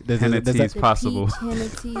tea. Henna tea is possible. Henna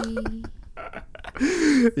tea.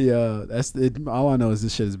 Yeah, that's it. All I know is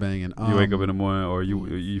this shit is banging. You wake up in the morning, or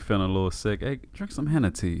you feeling a little sick. Hey, drink some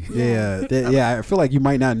henna tea. Yeah. I feel like you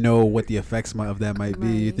might not know what the effects of that might be.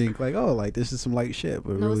 You think like, oh, like this is some light shit,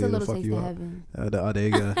 but really it'll fuck you up. There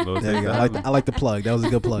you go. There you go. I like the plug. That was a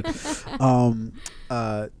good plug.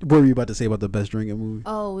 What were you about to say about the best drinking movie?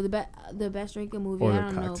 Oh, the best drinking movie. Or I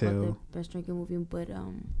don't cocktail. know about the best drinking movie, but I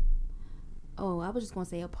was just gonna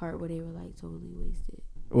say a part where they were like totally wasted.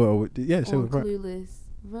 Well, yeah, so Clueless,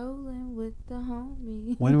 rolling with the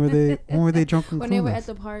homie. When were they drunk? When they were at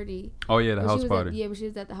the party. Oh yeah, the house party. But she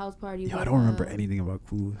was at the house party. Yeah, I don't remember anything about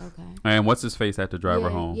Clueless. Okay. And what's his face had to drive her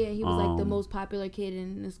home? Yeah, he was like the most popular kid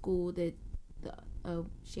in the school that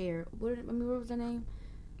Cher. What was her name?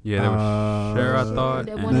 Yeah, there was Cher. I thought.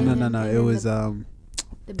 No. It was the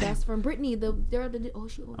best friend Brittany. I'm about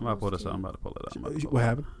to pull this up. I'm about to pull it up. What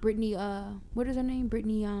happened? Brittany. What is her name?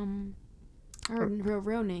 Brittany. Her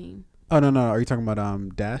real name. Oh no! Are you talking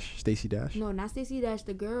about Dash? Stacey Dash? No, not Stacey Dash.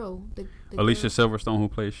 The girl. The Alicia girl. Silverstone, who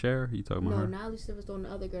plays Cher. You talking about her? No, not Alicia Silverstone.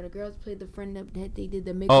 The other girl. The girls played the friend that they did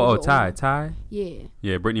the. Ty. Yeah.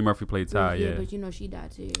 Yeah, Brittany Murphy played Ty. Yeah, but you know she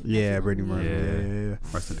died too. Yeah, Brittany Murphy. Yeah.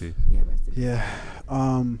 Rest in peace. Yeah, rest in peace.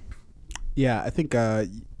 Yeah. Yeah. I think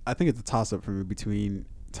it's a toss up for me between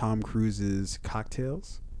Tom Cruise's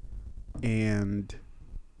Cocktails and.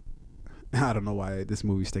 I don't know why this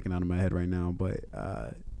movie's sticking out in my head right now, but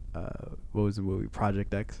what was the movie?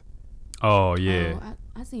 Project X. Oh yeah. Oh,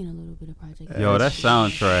 I seen a little bit of Project X. Yo, that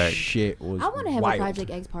soundtrack shit was. I want to have wild. A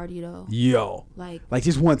Project X party though. Yo, like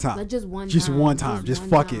just one time. Like just one time. Just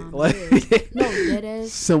fuck it. Like no, that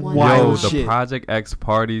is some wild shit. The Project X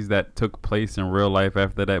parties that took place in real life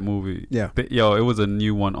after that movie. Yeah. Yo, it was a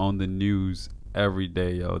new one on the news every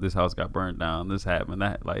day. Yo, this house got burned down. This happened.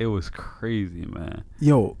 That it was crazy, man.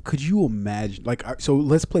 Yo, could you imagine? Like, so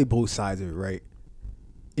let's play both sides of it, right?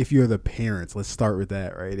 If you're the parents, let's start with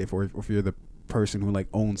that, right? If you're the person who like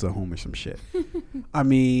owns a home or some shit. I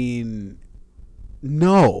mean,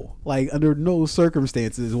 no, like under no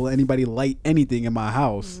circumstances will anybody light anything in my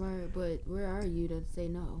house. Right, but where are you to say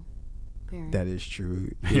no? Parent. That is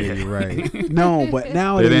true. Yeah, you're right. No, but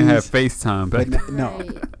now they didn't have FaceTime back then. No,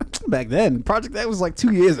 back then. Project X was like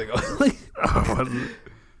 2 years ago.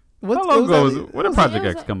 How long ago was it? When did Project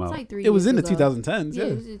X come out? Like it was in the 2010s. Yeah,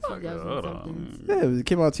 it was in 2000. Yeah, it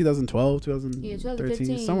came out 2012,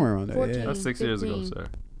 2013, somewhere around there. 14, yeah. That's 6 years ago, sir.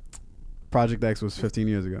 Project X was 15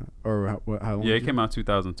 years ago, or how long? Yeah, it came out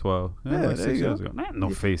 2012. Yeah, like 6 years ago. No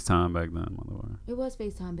FaceTime back then, It was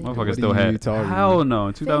FaceTime back then. Motherfuckers still had. Hell no,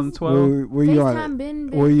 in 2012. Were you on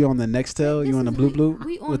the Nextel? You on the blue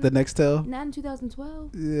with the Nextel? Not in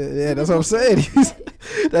 2012. Yeah, that's what I'm saying.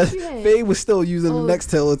 Faye was still using the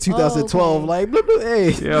Nextel in 2012. Like,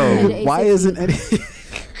 hey, yo, why isn't any?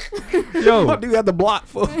 Yo, what do you have the block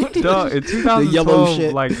for? Dog, in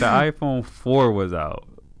 2012, like the iPhone 4 was out.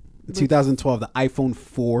 2012, the iPhone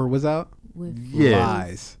 4 was out.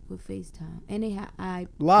 Lies. With FaceTime, and they had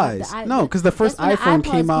lies. No, because the first iPhone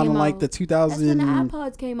came out in like the 2000. That's when the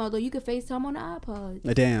iPods came out, though. You could FaceTime on the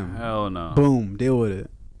iPod. Damn. Hell no. Boom. Deal with it.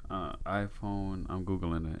 iPhone. I'm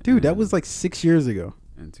googling it. Dude, that was like 6 years ago.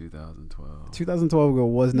 In 2012. 2012 ago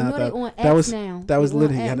was not that. On that was now. That was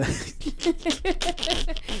literally. They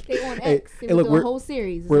on X. It was a whole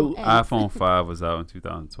series. iPhone 5 was out in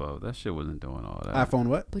 2012. That shit wasn't doing all that. iPhone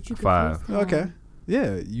what? But you could 5. FaceTime. Okay.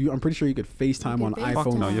 Yeah, I'm pretty sure you could FaceTime on iPhone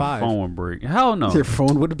 5. No, your phone would break. Hell no. Your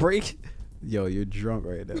phone would break? Yo, you're drunk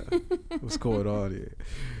right now. What's going on here?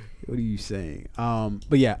 What are you saying?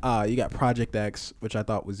 But yeah, you got Project X, which I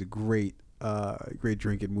thought was a great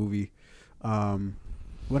drinking movie.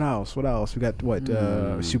 What else? We got what?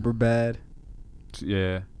 Super Bad.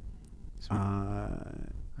 Yeah.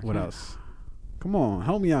 What else? Come on,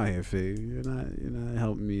 help me out here, Faye. You're not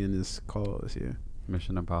helping me in this cause here.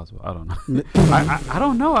 Mission Impossible. I don't know. I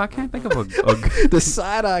don't know. I can't think of a the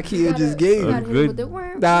side eye kid just gave a good.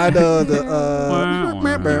 I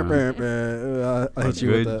hit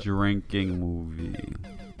you with that. Drinking movie.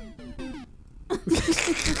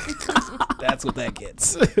 That's what that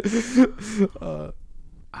gets.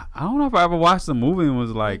 I don't know if I ever watched the movie and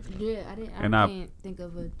was like, yeah, I can't think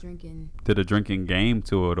of a drinking. Did a drinking game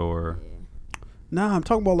to it or? Yeah. Nah, I'm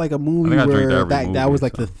talking about like a movie where that was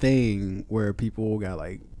like the thing where people got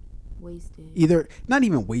like wasted. Either not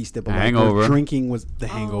even wasted, but Hangover. Like drinking was the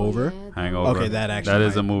Hangover. Yeah, Hangover. Okay, that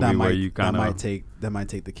is a movie where you kind of that might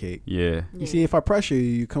take the cake. Yeah. You see, if I pressure you,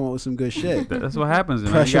 you come up with some good shit. That's what happens.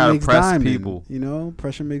 Pressure you gotta makes press diamond, people. You know,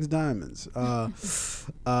 pressure makes diamonds. Yeah.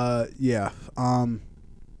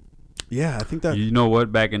 Yeah, I think that. You know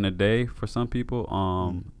what? Back in the day, for some people,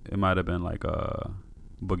 it might have been like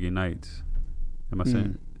Boogie Nights. Am I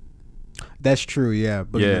saying? That's true, yeah.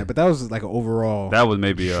 But that was like an overall. That was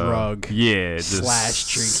maybe drug.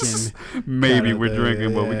 Slash drinking. Maybe we're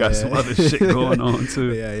drinking, but we got some other shit going on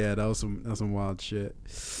too. Yeah. That was some wild shit.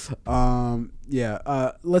 Let's go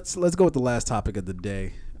with the last topic of the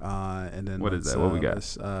day. And then what is that? What we got?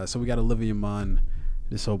 So we got Olivia Munn.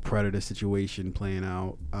 This whole Predator situation playing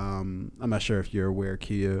out. I'm not sure if you're aware,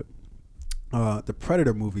 Kia. The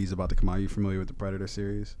Predator movie is about to come out. Are you familiar with the Predator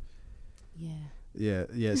series? Yeah.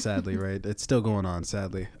 Sadly, right? It's still going on.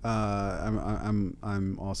 Sadly,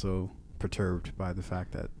 I'm also perturbed by the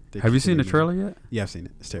fact that. Have you seen the trailer yet? Yeah, I've seen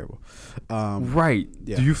it. It's terrible. Right.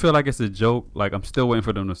 Yeah. Do you feel like it's a joke? Like I'm still waiting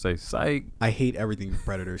for them to say psych. I hate everything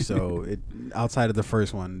Predator. So outside of the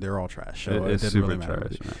first one, they're all trash. So it's super really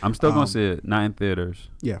trash. Man. I'm still gonna see it. Not in theaters.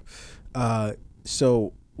 Yeah.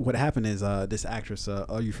 So what happened is this actress.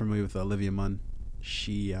 Are you familiar with Olivia Munn?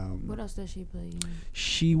 She what else does she play in?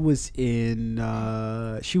 She was in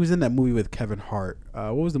that movie with Kevin Hart.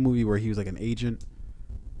 What was the movie where he was like an agent?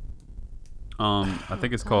 I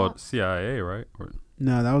think it's called CIA, right?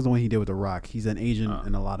 No, that was the one he did with The Rock. He's an agent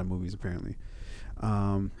in a lot of movies apparently.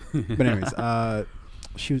 But anyways,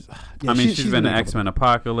 she was. Yeah, she's been in X-Men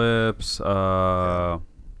Apocalypse,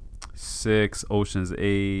 6, Ocean's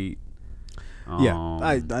 8. I'm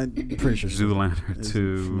pretty sure Zoolander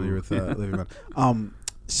 2. Familiar with Olivia Munn.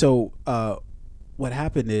 So what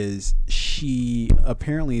happened is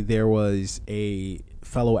there was a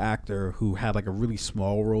fellow actor who had like a really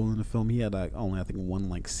small role in the film. He had like only I think one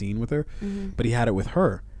like scene with her, but he had it with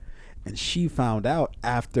her, and she found out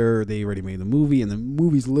after they already made the movie and the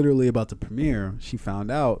movie's literally about to premiere. She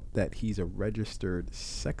found out that he's a registered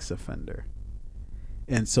sex offender,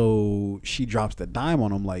 and so she drops the dime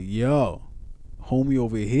on him like, "Yo, homie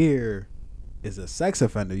over here is a sex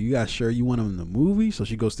offender. You guys sure you want him in the movie?" So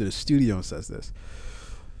she goes to the studio and says this.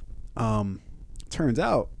 Turns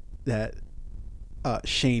out that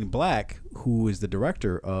Shane Black, who is the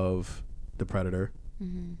director of The Predator,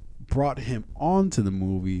 brought him onto the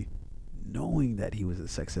movie knowing that he was a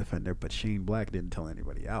sex offender, but Shane Black didn't tell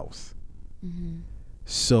anybody else.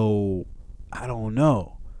 So I don't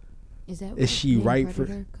know. Is she right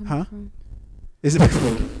for? Huh? From? Is it?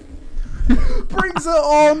 Brings an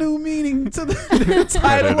all new meaning to the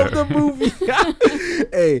title of the movie.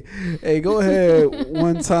 hey, go ahead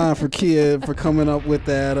one time for Kia for coming up with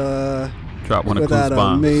that. Drop one of Clues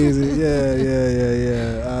bombs. Amazing,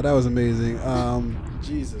 yeah. That was amazing.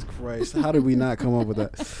 Jesus Christ, how did we not come up with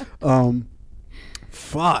that?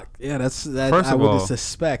 Fuck. Yeah, that's that. First of all, would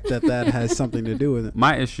suspect that has something to do with it.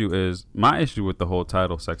 My issue with the whole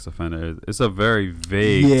title, sex offender, is it's a very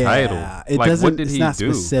vague title. It like, doesn't. what did it's he not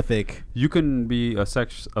do? Specific. You can be a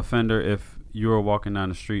sex offender if you're walking down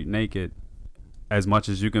the street naked, as much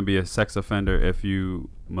as you can be a sex offender if you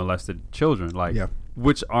molested children.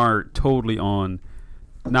 Which are totally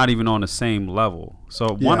not even on the same level.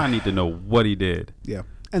 So one, I need to know what he did. Yeah.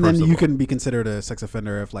 And then you can be considered a sex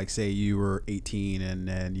offender if, like, say you were 18 and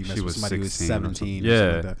then you messed with somebody who was 17. Yeah. Or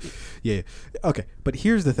something like that. Yeah. Okay. But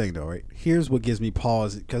here's the thing, though, right? Here's what gives me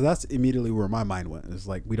pause, because that's immediately where my mind went. It's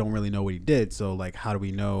like, we don't really know what he did. So, like, how do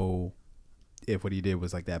we know if what he did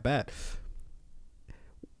was, like, that bad?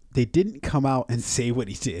 They didn't come out and say what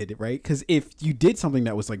he did, right? Because if you did something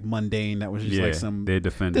that was, like, mundane, that was just like some, they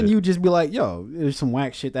defend then it. you'd just be like, yo, there's some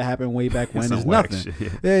whack shit that happened way back when. It's nothing.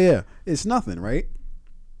 Shit, yeah. It's nothing, right?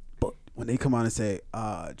 But when they come out and say,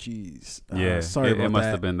 geez, sorry about that. It must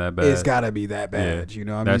have been that bad. It's got to be that bad, you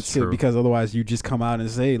know? I mean, true. Because otherwise you just come out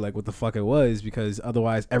and say, like, what the fuck it was, because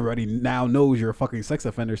otherwise everybody now knows you're a fucking sex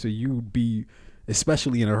offender, so you'd be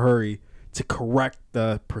especially in a hurry to correct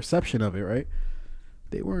the perception of it, right?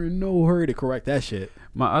 They were in no hurry to correct that shit.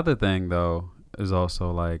 My other thing, though, is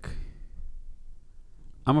also, like,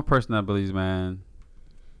 I'm a person that believes, man,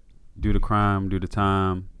 do the crime, do the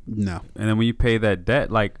time. No. And then when you pay that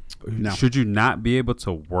debt, like, should you not be able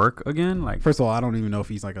to work again? Like, first of all, I don't even know if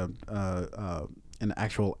he's like an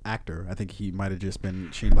actual actor. I think he might have just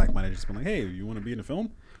been, Shane Black might have just been like, hey, you want to be in the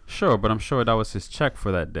film? Sure, but I'm sure that was his check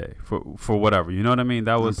for that day, for whatever. You know what I mean?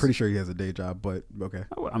 I'm pretty sure he has a day job, but okay.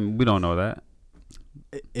 I mean, we don't know that.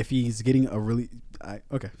 If he's getting a really,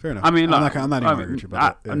 okay, fair enough. I mean, I'm not even arguing with you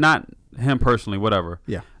about that. Not him personally, whatever.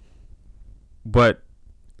 Yeah. But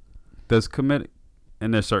does commit,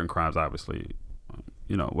 and there's certain crimes, obviously,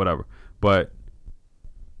 you know, whatever. But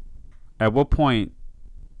at what point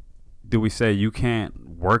do we say you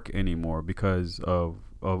can't work anymore because of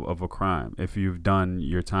a crime? If you've done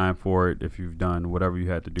your time for it, if you've done whatever you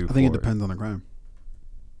had to do, I think it depends on the crime.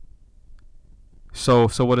 So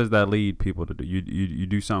what does that lead people to do? You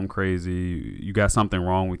do something crazy. You got something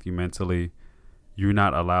wrong with you mentally. You're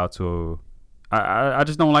not allowed to. I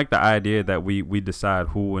just don't like the idea that we decide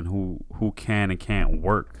who can and can't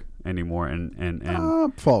work anymore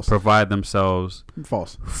and false. Provide themselves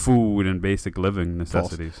false food and basic living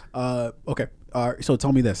necessities. Okay. So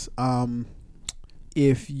tell me this.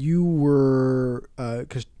 If you were,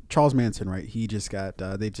 because Charles Manson, right? He just got,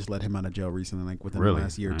 they just let him out of jail recently, like within the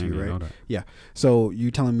last year or two, right? Yeah. So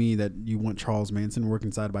you telling me that you want Charles Manson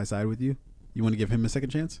working side by side with you? You want to give him a second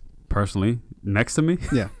chance? Personally, next to me?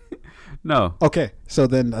 Yeah. No. Okay. So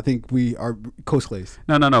then I think we are close case.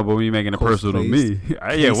 No. But when you're making it personal to me,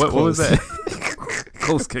 yeah. What was that?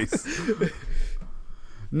 Close case.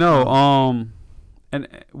 No. And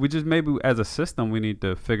we just, maybe as a system, we need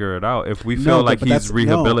to figure it out. If we feel like he's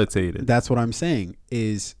rehabilitated. That's what I'm saying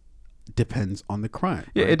is depends on the crime.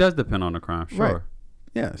 Yeah, right? It does depend on the crime. Sure. Right.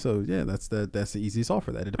 Yeah. So yeah, that's the easy solve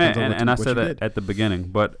for that. It depends on what I said that did. at the beginning,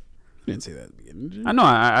 but you didn't say that at the beginning, did you? I know.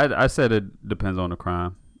 I said it depends on the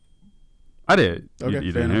crime. I did. Okay,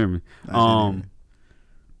 you didn't hear me.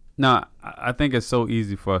 No, I think it's so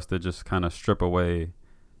easy for us to just kind of strip away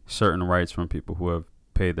certain rights from people who have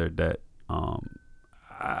paid their debt.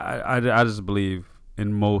 I just believe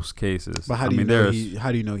in most cases. But how do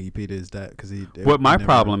you know he paid his debt? Because what my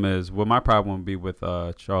problem would be with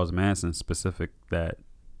Charles Manson specific, that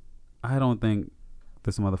I don't think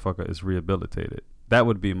this motherfucker is rehabilitated. That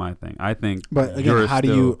would be my thing. I think. But again, how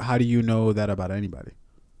do you know that about anybody?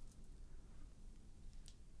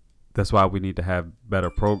 That's why we need to have better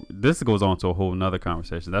This goes on to a whole nother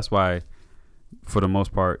conversation. That's why, for the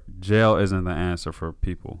most part, jail isn't the answer for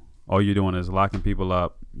people. All you're doing is locking people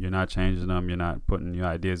up. You're not changing them. You're not putting your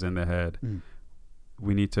ideas in their head.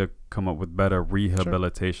 We need to come up with better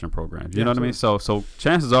rehabilitation programs. You know what I mean? So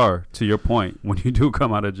chances are, to your point, when you do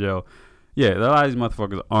come out of jail, a lot of these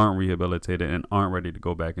motherfuckers aren't rehabilitated and aren't ready to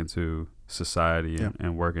go back into society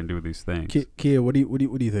and work and do these things. Kia, what do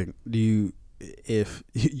you think? If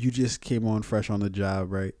you just came on fresh on the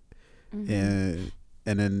job, right? Mm-hmm.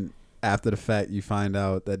 And then after the fact you find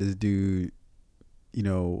out that this dude, you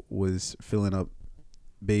know, was filling up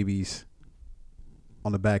babies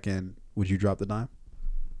on the back end, would you drop the dime?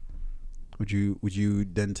 Would you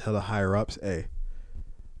then tell the higher ups, hey,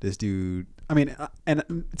 this dude, I mean,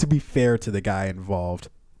 and to be fair to the guy involved,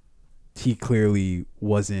 he clearly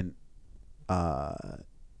wasn't,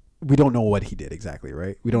 we don't know what he did exactly,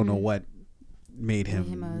 right? We don't know what made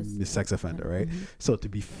him a sex offender, right? Mm-hmm. So to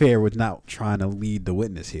be fair, we're not trying to lead the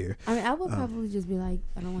witness here. I mean, I would probably just be like,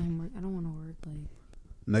 I don't want him work. I don't want to work like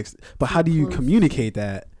next. But how do you communicate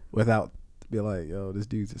that without be like, yo, this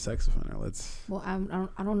dude's a sex offender? Well,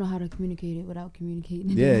 I don't know how to communicate it without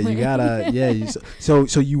communicating. Yeah, you gotta. Yeah, so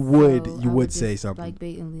you would say something like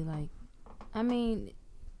blatantly, like, I mean,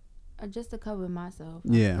 just to cover myself.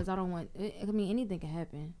 Yeah. Because I don't want. I mean, anything can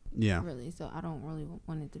happen. Yeah. Really. So I don't really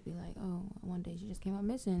want it to be like, oh, one day she just came out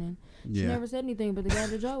missing and Yeah. she never said anything, but the guy at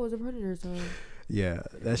the job was a predator. So. Yeah,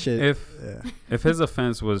 that shit. If his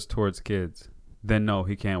offense was towards kids, then no,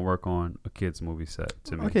 he can't work on a kid's movie set.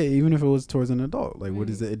 To me. Okay, even if it was towards an adult, like what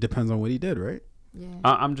is it? It depends on what he did, right? Yeah.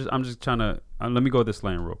 I'm just trying to let me go this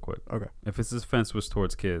lane real quick. Okay. If his offense was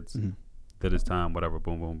towards kids, did his time, whatever,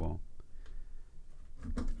 boom, boom, boom,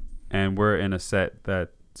 and we're in a set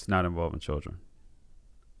that's not involving children.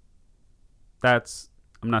 I'm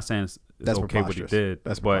not saying it's that's okay what he did.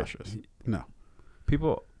 That's preposterous. No.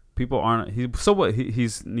 People aren't. So what? He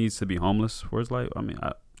needs to be homeless for his life. I mean,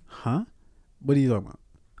 huh? What are you talking about?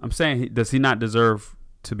 I'm saying, does he not deserve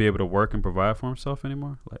to be able to work and provide for himself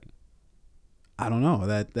anymore? Like, I don't know.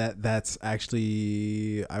 That's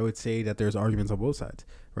actually, I would say that there's arguments on both sides,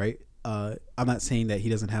 right? I'm not saying that he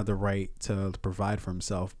doesn't have the right to provide for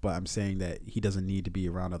himself, but I'm saying that he doesn't need to be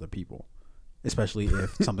around other people, especially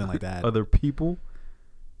if something like that. Other people?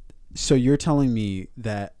 So you're telling me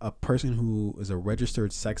that a person who is a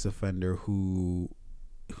registered sex offender who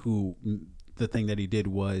the thing that he did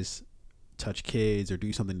was touch kids or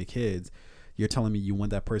do something to kids, you're telling me you want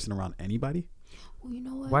that person around anybody? Well, you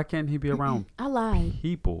know what? Why can't he be around I lied.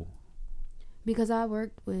 people? Because I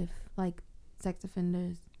worked with like sex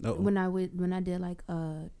offenders when I did like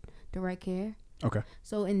direct care. Okay.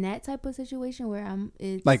 So in that type of situation where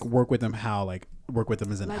it's like work with them, how like work with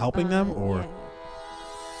them as in like, helping them or yeah.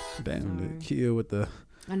 Damn, the kid with the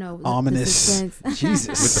I know ominous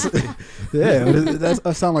Jesus. Yeah,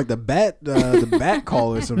 that sound like the bat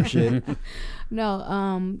call or some shit.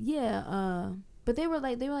 No, but they were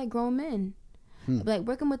like grown men. Like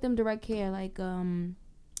working with them direct care, like working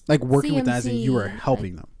CMC, with that as in you were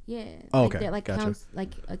helping them. Yeah. Oh, okay. Like Gotcha. Like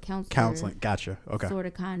a counselor. Counseling. Gotcha. Okay. Sort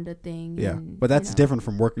of kind of thing. Yeah, and, but that's different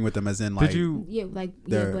from working with them as in like. Did you? Yeah, like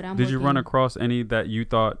but I'm. Did you run across any that you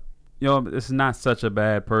thought, this is not such a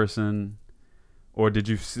bad person, or did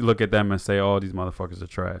you look at them and say, "Oh, these motherfuckers are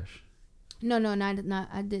trash"? No, not.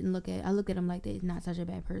 I didn't look at. I look at them like they're not such a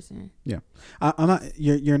bad person. Yeah, I'm not.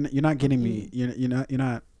 You're not getting me. You're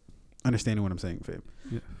not understanding what I'm saying, Fabe.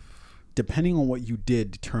 Yeah. Depending on what you did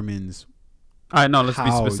determines. All right, no, let's be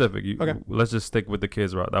specific. Okay. Let's just stick with the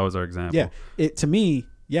kids route. That was our example. Yeah, to me,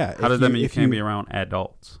 yeah. How does that mean you can't be around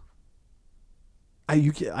adults? I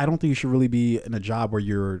don't think you should really be in a job where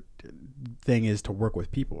your thing is to work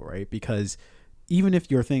with people, right? Because even if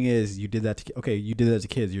your thing is you did that to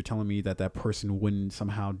kids, you're telling me that person wouldn't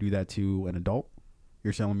somehow do that to an adult?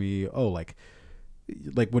 You're telling me, what's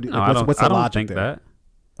the logic there? That.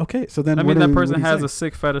 Okay, so then that person has a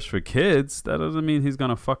sick fetish for kids. That doesn't mean he's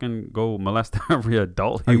gonna fucking go molest every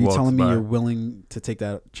adult he walks by. Are you telling me you're willing to take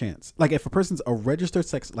that chance? Like if a person's a registered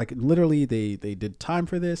sex, like literally they did time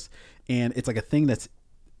for this, and it's like a thing that's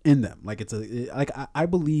in them. Like I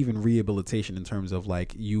believe in rehabilitation in terms of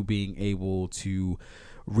like you being able to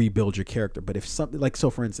rebuild your character. But if something like, so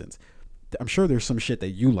for instance, I'm sure there's some shit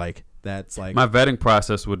that you like that's like, my vetting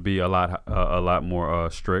process would be a lot more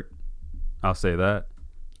strict. I'll say that.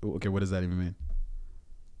 Okay, what does that even mean?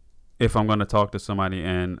 If I'm going to talk to somebody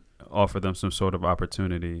and offer them some sort of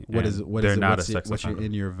opportunity, what's in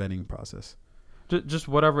your vetting process? Just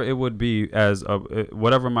whatever it would be,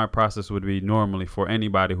 whatever my process would be normally for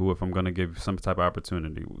anybody who, if I'm going to give some type of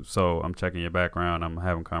opportunity. So I'm checking your background, I'm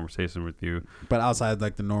having conversation with you. But outside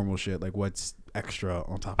like the normal shit, like what's extra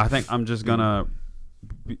on top? I think I'm just gonna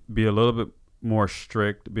be a little bit more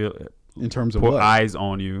strict. In terms of put what? Eyes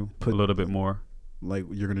on you a little bit more. Like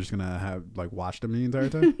you're just gonna have like watch them the entire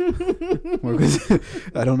time?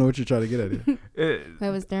 I don't know what you're trying to get at here.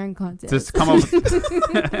 That was staring contest. Just come up.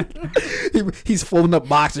 He's folding up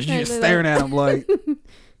boxes. You're just staring at him like,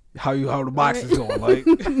 how the boxes going? Like,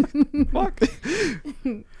 fuck.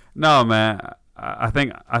 No, man. I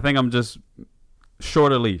think I'm just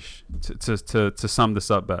short a leash to sum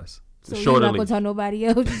this up best. So you're not gonna tell nobody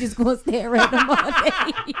else. You're just gonna stare at them all day.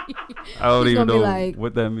 I don't even know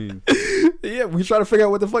what that means. Yeah, we try to figure out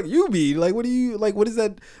what the fuck you mean. Like, what do you like? What is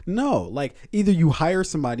that? No, like either you hire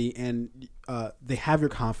somebody and they have your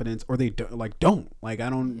confidence, or they don't. Like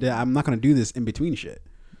I'm not gonna do this in between shit.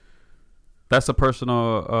 That's a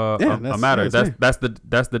personal a matter. That's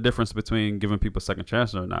the difference between giving people second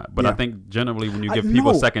chances or not. But I think generally when you give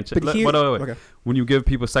people second chances, when you give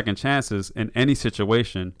people second chances in any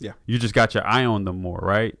situation, you just got your eye on them more,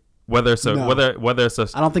 right? Whether it's a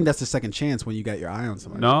I don't think that's a second chance when you got your eye on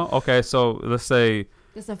somebody. No, okay, so let's say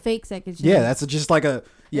it's a fake second chance. Yeah, that's just like a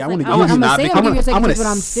I want to give you a second chance, but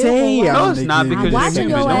I'm still no, it's not because watching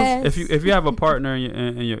your ass. If you have a partner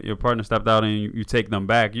and your partner stepped out and you take them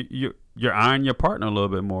back, you're eyeing your partner a little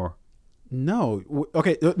bit more. No.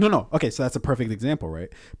 Okay. No. Okay. So that's a perfect example, right?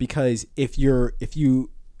 Because if you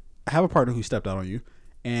have a partner who stepped out on you,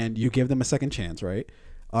 and you give them a second chance, right?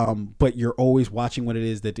 But you're always watching what it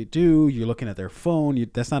is that they do. You're looking at their phone.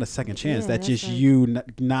 That's not a second chance. That's just like you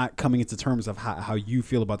not coming into terms of how you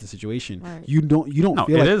feel about the situation. Right. You don't. No,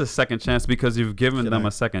 feel it like, is a second chance because you've given them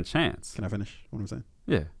a second chance. Can I finish what I'm saying?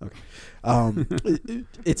 Yeah. Okay.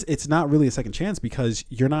 It's not really a second chance because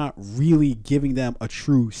you're not really giving them a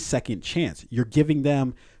true second chance. You're giving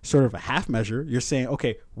them sort of a half measure. You're saying,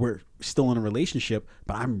 okay, we're still in a relationship,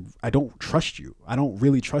 but I don't trust you. I don't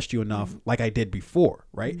really trust you enough like I did before,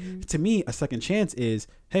 right? Mm-hmm. To me, a second chance is,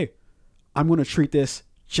 hey, I'm going to treat this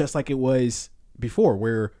just like it was before,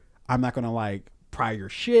 where I'm not going to like pry your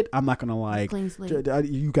shit. I'm not going to like, clean slate.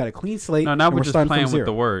 You got a clean slate. No, now we're just playing with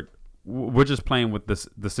the word. We're just playing with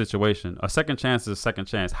the situation. A second chance is a second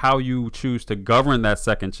chance. How you choose to govern that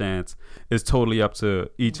second chance is totally up to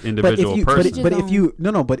each individual person. But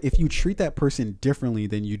if you treat that person differently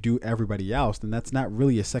than you do everybody else, then that's not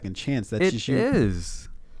really a second chance. That's just you. It is.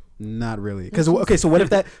 Not really, because okay. So what if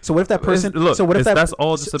that person? Look, so what if that's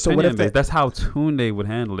all just opinion based. That's how Tunde would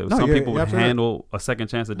handle it. No, some people would handle a second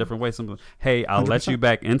chance a different way. Some, hey, I'll 100%. Let you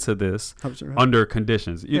back into this 100%. Under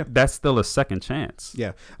conditions. That's still a second chance.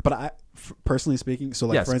 Yeah, but personally speaking, so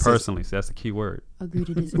like yes, for instance, personally, so that's the key word. Agree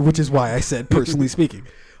to disagree. Which is why I said personally speaking.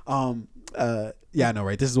 Yeah, I know,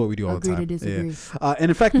 right? This is what we do all the time. Agree to disagree. Yeah.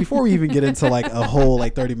 And in fact, before we even get into like a whole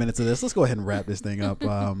like 30 minutes of this, let's go ahead and wrap this thing up.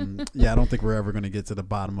 Yeah, I don't think we're ever going to get to the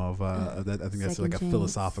bottom of that. I think that's like a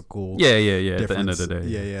philosophical. Yeah. At the end of the day.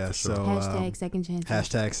 Yeah. So hashtag second chances.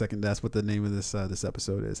 Hashtag second. That's what the name of this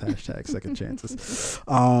episode is. Hashtag second chances.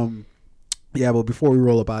 Yeah, but before we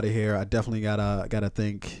roll up out of here, I definitely gotta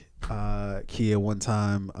thank Kia one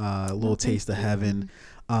time. A little taste of heaven.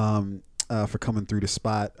 For coming through the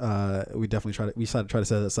spot. We definitely decided to try to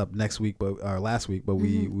set this up next week, last week, but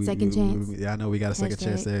we second chance. I know we got a second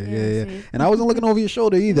chance there. Yeah. And I wasn't looking over your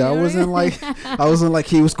shoulder either. I wasn't like,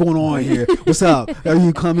 hey, what's going on here? What's up? Are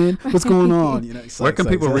you coming? What's going on? You know, where can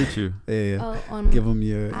people reach you? Yeah. On give them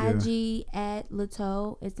your IG at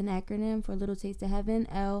L.T.O.H. It's an acronym for Little Taste of Heaven.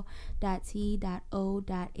 L.T.O.H.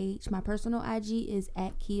 My personal IG is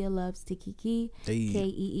at Kia Loves to Kiki.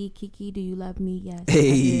 K-E-E Kiki. Do you love me? Yes.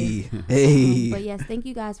 Hey. But yes, thank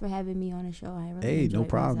you guys for having me on the show. I really no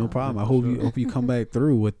problem. I hope you come back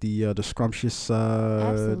through with the scrumptious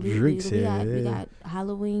drinks here. We got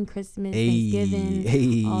Halloween, Christmas,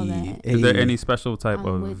 Thanksgiving, all that. Is there any special type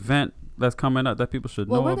of event that's coming up that people should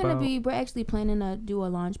know about? We're actually planning to do a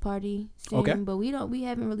launch party soon. Okay. But we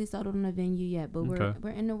haven't really settled on a venue yet, but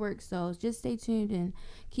we're in the works. So just stay tuned and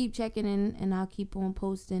keep checking in, and I'll keep on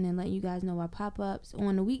posting and letting you guys know our pop-ups.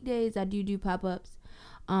 On the weekdays, I do pop-ups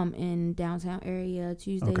in downtown area.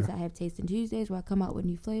 Tuesdays I have Tasting Tuesdays where I come out with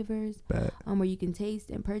new flavors where you can taste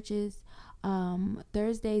and purchase.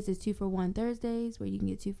 Thursdays is 2-for-1 Thursdays where you can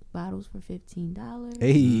get 2 bottles for $15.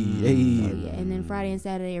 And then Friday and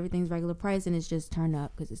Saturday everything's regular price, and it's just turn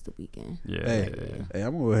up because it's the weekend. Hey,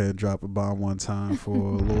 I'm gonna go ahead and drop a bomb one time for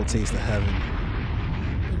a little taste of heaven.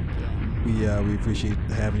 We appreciate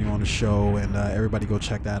having you on the show, and everybody go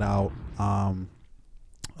check that out.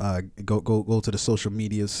 Go to the social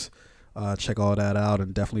medias, check all that out,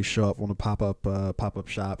 and definitely show up on the pop-up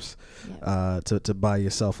shops to buy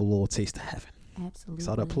yourself a little taste of heaven. Absolutely.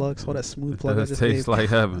 Saw that plug? Saw that smooth plug? It tastes like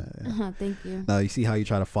heaven. Thank you. Now you see how you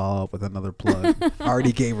try to follow up with another plug. I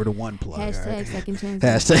already gave her the one plug. Hashtag second chance.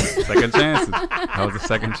 Hashtag second chances. That was a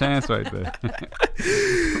second chance right there.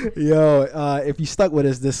 Yo, if you stuck with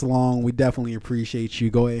us this long, we definitely appreciate you.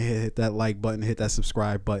 Go ahead and hit that like button, hit that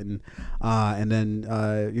subscribe button, and then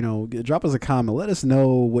drop us a comment. Let us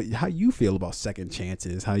know how you feel about second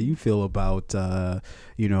chances. How you feel about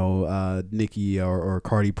Nicki or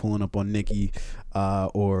Cardi pulling up on Nicki.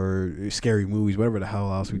 Or scary movies, whatever the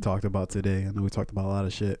hell else we talked about today. I know we talked about a lot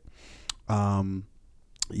of shit. And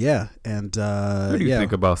what do you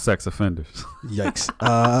think about sex offenders? Yikes.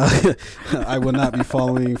 I will not be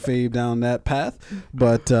following Fave down that path,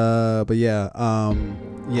 but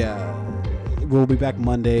we'll be back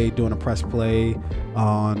Monday doing a press play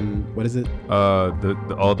on what is it?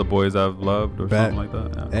 All the boys I've loved or something like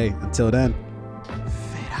that. Yeah. Hey, until then.